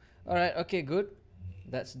to go. Alright, okay, good.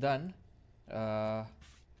 That's done.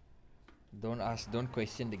 Don't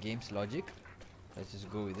question the game's logic. Let's just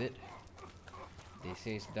go with it. They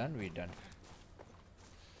say it's done, we're done.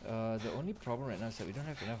 The only problem right now is that we don't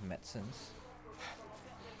have enough medicines.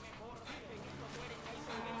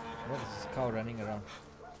 What is this cow running around?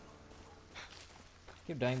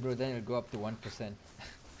 Keep dying, bro, then it'll go up to 1%.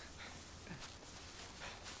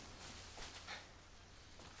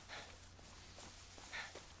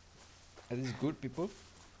 Are these good people?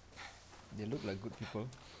 They look like good people.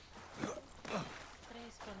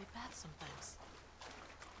 Strays from the path sometimes.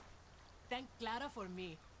 Thank Clara for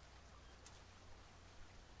me.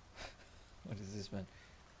 What is this, man?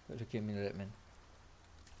 Look at me like that, man.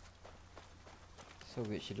 So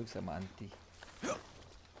weird, she looks like my auntie.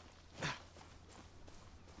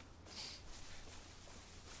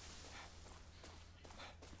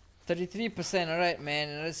 33%, alright man,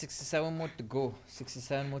 another 67 more to go.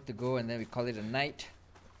 67 more to go and then we call it a night.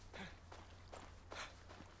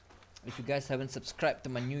 If you guys haven't subscribed to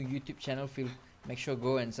my new YouTube channel, make sure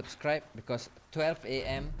go and subscribe, because 12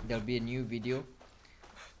 AM there'll be a new video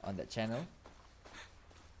on that channel.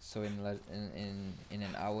 So in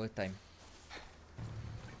an hour time.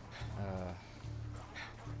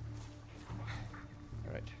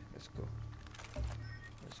 Alright, let's go.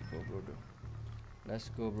 Let's go, bro. Let's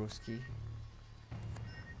go, broski.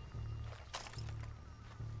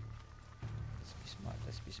 Let's be smart,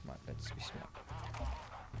 let's be smart, let's be smart.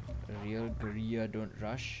 A real guerrilla don't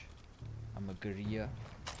rush. I'm a guerrilla.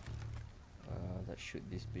 Let's shoot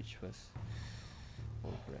this bitch first.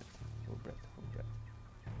 Hold breath, hold breath, hold breath.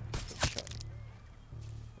 Good shot.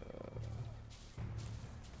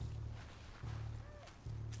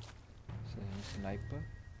 So he's a sniper.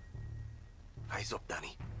 Eyes up,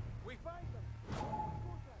 Danny.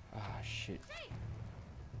 Ah, shit.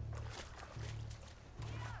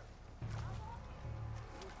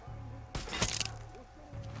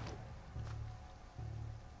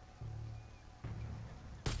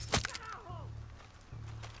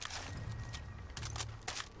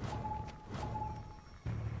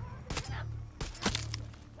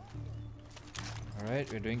 Alright,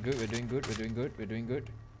 we're doing good, we're doing good, we're doing good, we're doing good.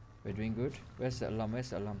 We're doing good. Where's the alarm? Where's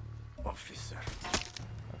the alarm? Officer.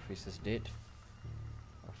 Officer's dead.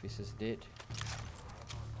 Officer's dead.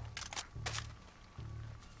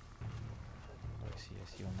 Oh, I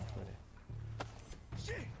see one more further.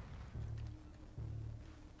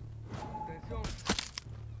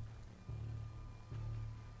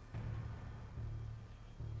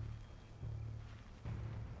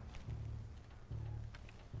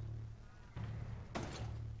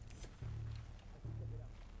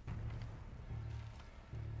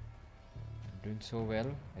 Doing so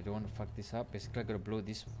well. I don't want to fuck this up. Basically I gotta blow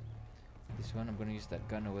this one. I'm gonna use that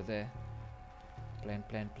gun over there. Plan.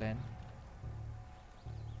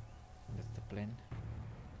 That's the plan.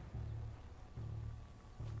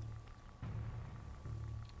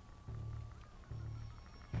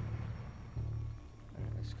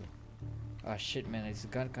 Alright, let's go. Ah shit man, this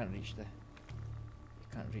gun can't reach there.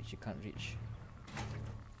 can't reach, you can't reach.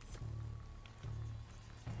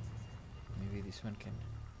 Maybe this one can.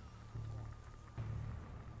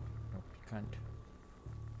 Nope, you can't.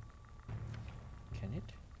 Can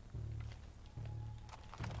it?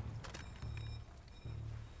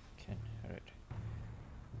 Can, alright.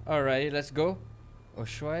 Alright, let's go. Or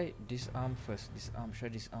should I disarm first? Disarm, should I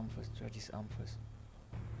disarm first? Should I disarm first?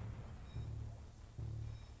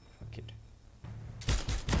 Fuck it.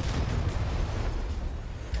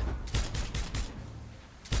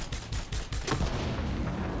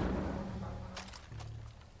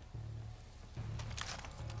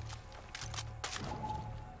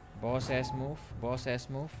 Boss ass move, boss ass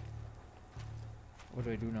move. What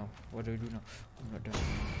do I do now? What do I do now? I'm not done. I'm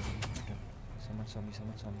not done. Someone saw me,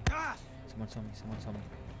 someone saw me. Someone saw me, someone saw me.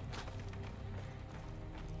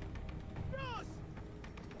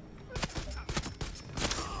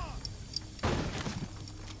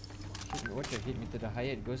 Hit me, what you hit me to the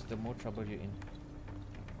higher it goes, the more trouble you're in.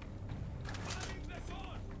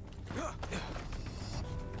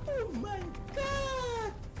 Oh my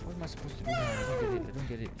god! What am I supposed to do now? I don't get it, I don't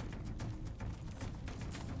get it.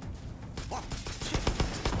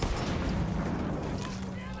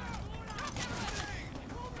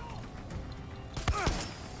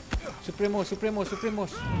 Supremo, Supremo,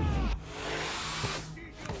 Supremos.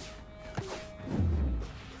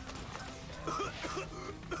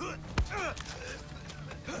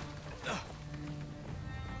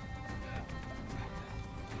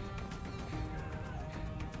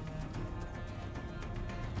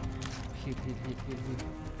 Heal.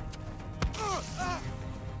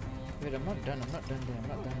 Wait, I'm not done there, I'm not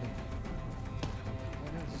done there. Oh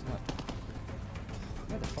no, it's not.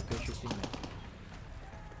 Where the fuck are you shooting at?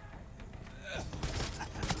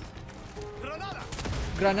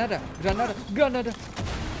 Granada!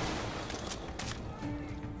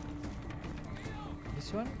 This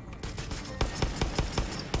one?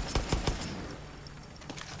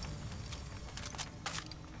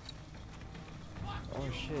 Oh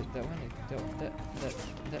shit, that one,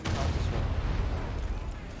 that counts as well.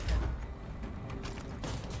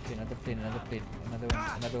 Okay, another plane,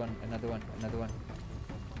 another one.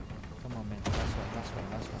 Come on man, last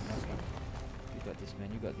one. You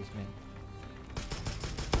got this man.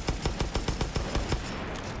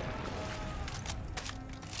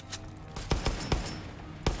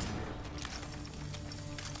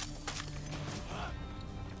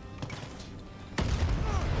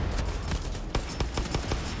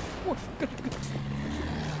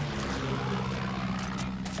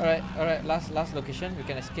 Alright, last location. We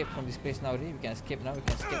can escape from this place now already. We can escape.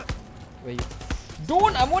 Where you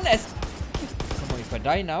don't, I wanna escape. Come on, if I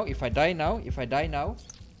die now.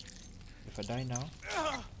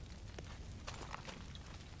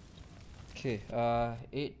 Okay,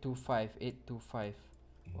 825.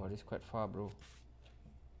 Oh, this is quite far, bro.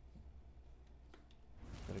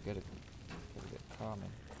 Gotta get a car, man.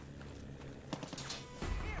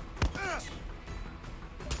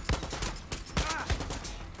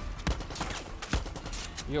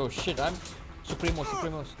 Yo, shit, I'm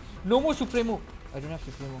Supremos. No more Supremo. I don't have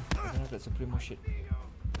Supremo. I don't have that Supremo shit.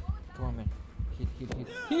 Come on, man.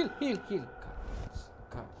 Heal.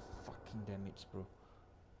 God fucking damn it, bro.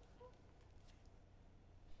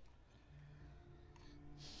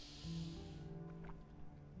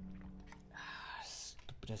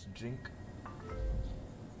 Stupid ass drink.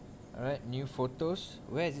 Alright, new photos.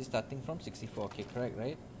 Where is it starting from? 64. Okay, correct,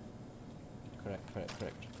 right?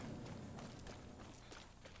 Correct.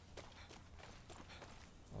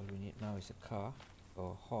 All we need now is a car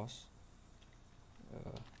or a horse.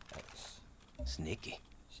 X. Sneaky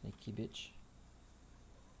bitch.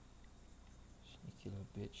 Sneaky little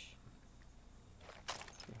bitch.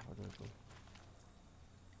 Okay, how do I go?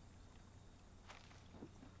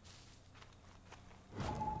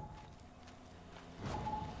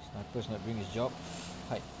 Sniper's not doing his job.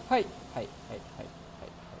 Hide. Okay.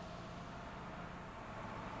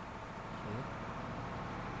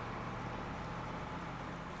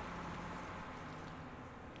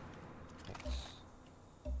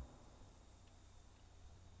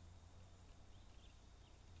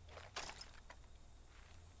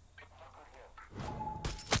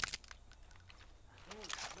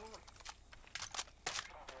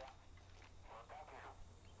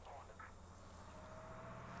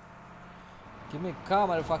 Give me a car,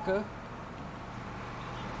 motherfucker. Okay,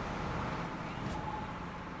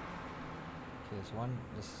 there's one.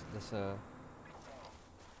 There's a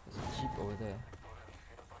jeep over there.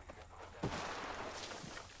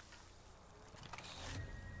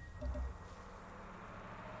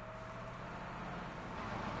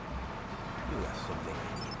 You got something I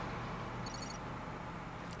need.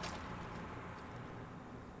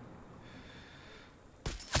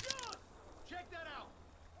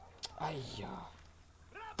 Ayya.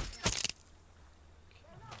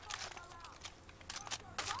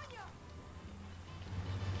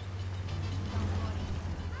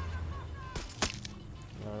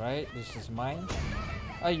 Alright, this is mine.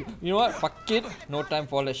 You know what? Fuck it. No time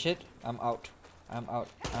for all that shit. I'm out. I'm out.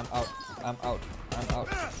 I'm out. I'm out. I'm out.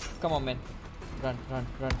 Come on, man. Run, run,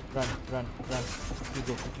 run, run, run, run. Quickly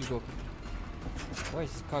go, quickly go. Why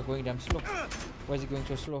is this car going damn slow? Why is it going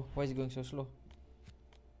so slow? Why is it going so slow?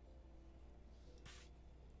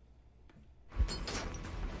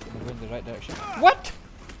 I'm going in the right direction. What?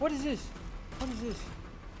 What is this? What is this?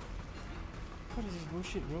 What is this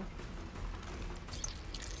bullshit, bro?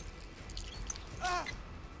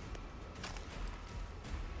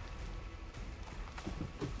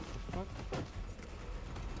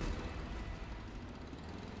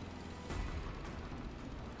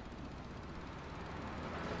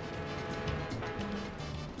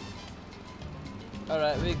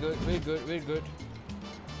 Alright, we're good, we're good, we're good.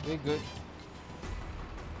 We're good.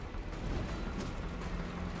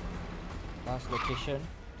 Last location.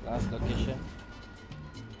 Last location.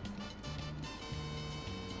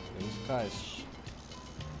 This car is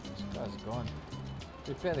gone.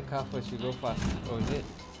 Repair the car first, you go fast. Oh, is it?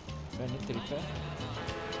 Do I need to repair?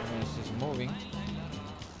 I mean, it's just moving.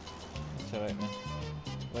 It's alright, man.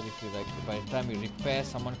 What if you like, by the time you repair,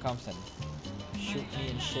 someone comes and shoot me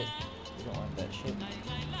and shit? You don't want that shit.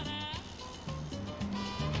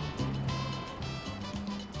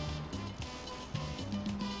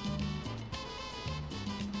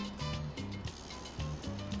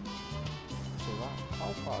 So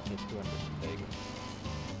how far? Okay, 200. There you go.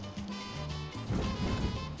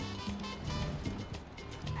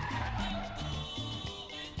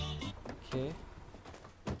 Okay.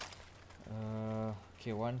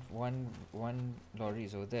 Okay, one lorry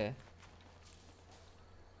is over there.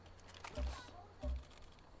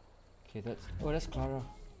 Okay, that's Clara.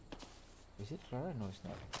 Is it Clara? No, it's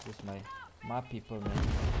not. It's my people, man.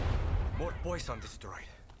 More poison destroyed,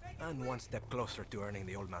 and one step closer to earning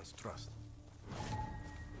the old man's trust.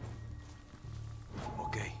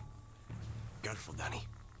 Okay. Careful, Danny.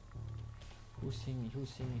 Who's singing me? Who's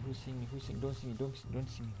singing me? Who's singing me? Who's singing? Don't sing me. Don't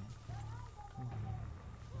sing me, man. Come on.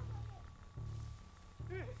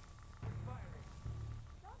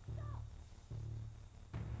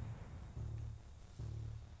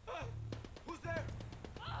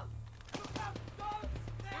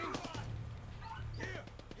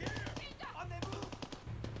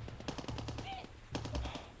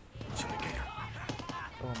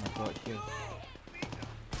 Oh my god, here.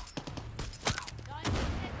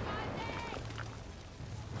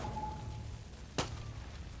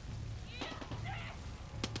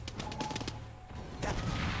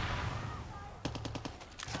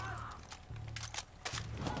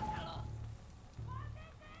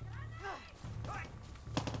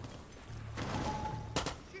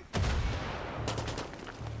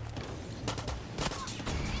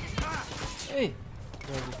 Hey!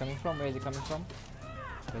 Where is he coming from? Where is he coming from?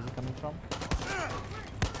 Where is he coming from?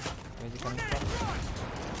 Where is he coming from?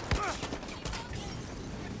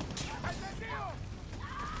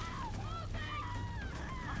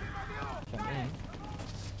 Come in.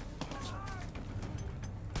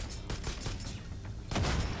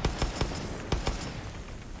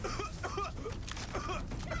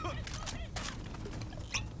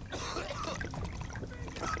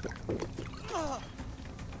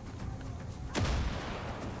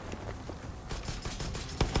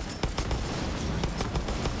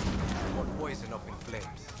 Poison up in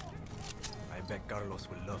flames. I bet Carlos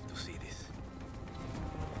will love to see this.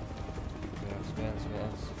 Where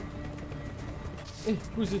else? Hey,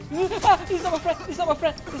 who's it? Ah, he's not my friend! He's not my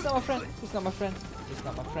friend! He's not my friend! He's not my friend! He's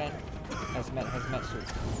not my friend! Has met suit.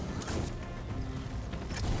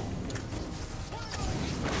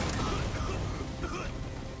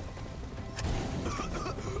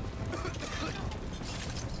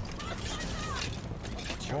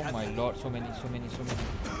 Oh my lord, so many.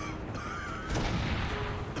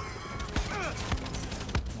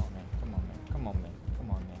 Come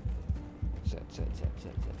on, man. Set.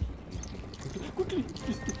 Quickly.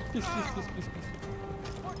 Please.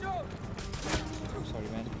 I'm sorry,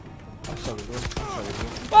 man. I'm sorry, bro.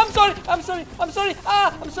 I'm sorry.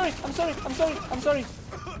 Ah, I'm sorry.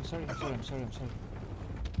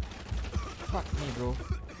 Fuck me, bro.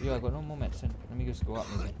 Yo, I got no more medicine. Let me just go up,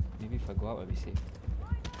 maybe. Maybe if I go up, I'll be safe.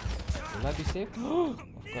 Will I be safe? Of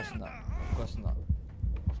course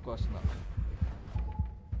not.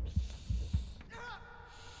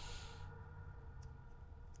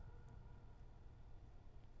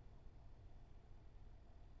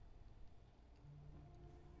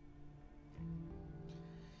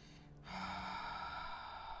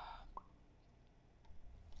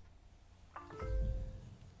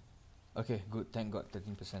 Okay, good. Thank God.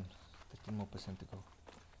 13%. 13 more percent to go.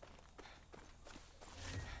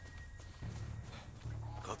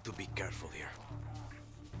 Got to be careful here.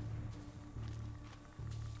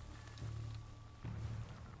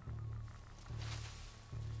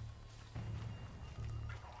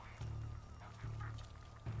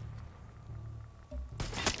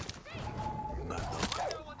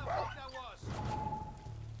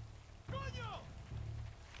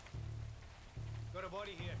 Got a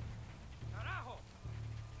body here. Carajo!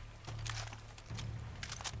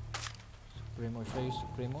 Supremo, should I use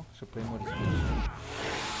Supremo? Supremo display.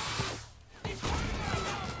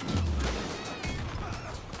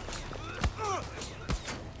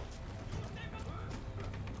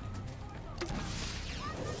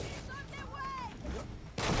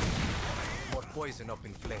 More poison up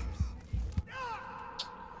in flames.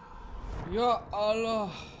 Ya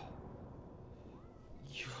Allah.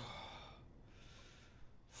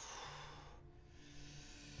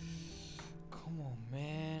 Come on,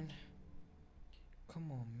 man.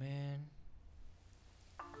 Come on, man.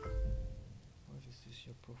 What is this?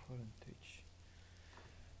 Your profile on Twitch.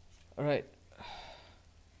 Alright.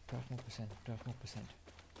 12 more percent. 12 more percent.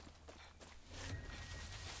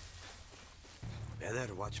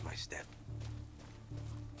 Better watch my step.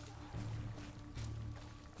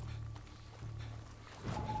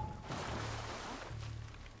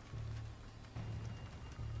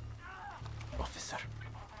 Officer,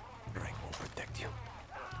 rank won't protect you.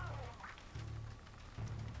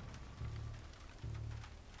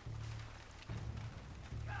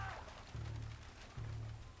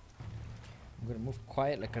 I'm gonna move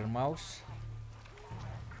quiet like a mouse.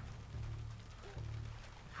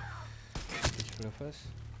 Which first?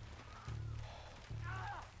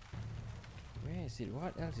 Where is it?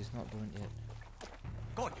 What else is not doing yet?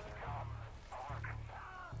 Coño!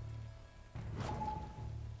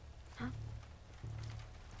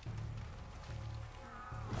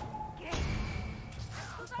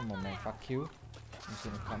 Come on, man, fuck you. I'm just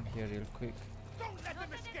gonna come here real quick. Don't let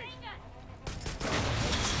them escape!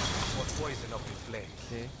 More poison up in flames.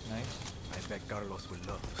 Okay, nice. I bet Carlos will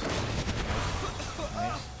love this.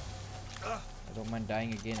 Nice. I don't mind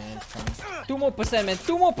dying again and it's coming. 2 more percent, man.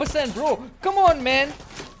 2 more percent, bro. Come on, man.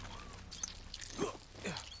 Come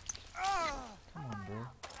on, bro. Come on, bro.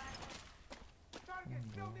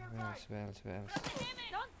 Where else?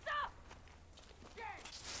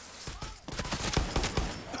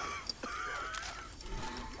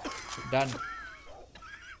 Done.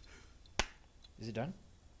 Is it done?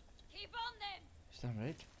 Keep on them. It's done,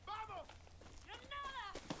 right?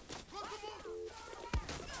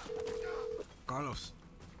 Carlos,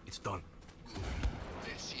 it's done.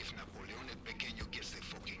 Let's see if Napoleon el Pequeño gets the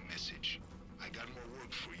fucking message. I got more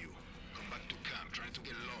work for you. Come back to camp, trying to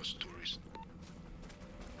get lost, tourist.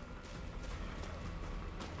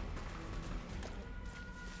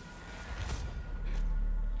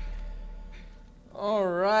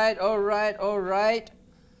 Alright.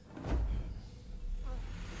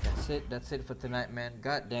 That's it for tonight, man.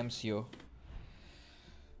 Goddamn, Sio.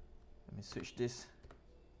 Let me switch this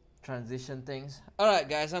transition things. Alright,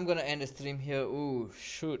 guys, I'm gonna end the stream here. Ooh,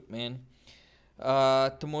 shoot, man.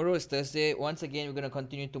 Tomorrow is Thursday. Once again, we're gonna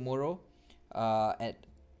continue tomorrow. At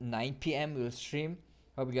 9 p.m. we'll stream.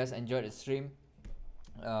 Hope you guys enjoyed the stream.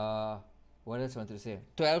 What else I wanted to say?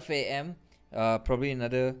 12 a.m. Probably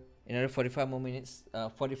another 45 more minutes.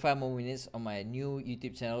 45 more minutes on my new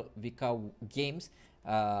YouTube channel, VikarGames.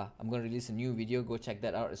 I'm gonna release a new video. Go check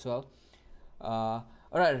that out as well.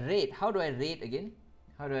 Alright, rate. How do I rate again?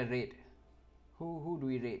 How do I rate? Who do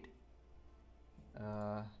we rate?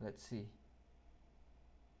 Let's see.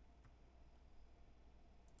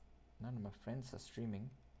 None of my friends are streaming.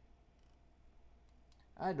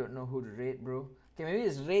 I don't know who to rate, bro. Okay, maybe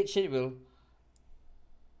it's rate shit. We'll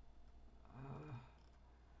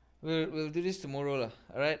do this tomorrow, lah.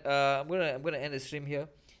 All right. I'm gonna end the stream here.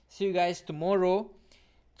 See you guys tomorrow.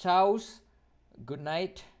 Ciao. Good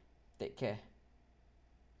night. Take care.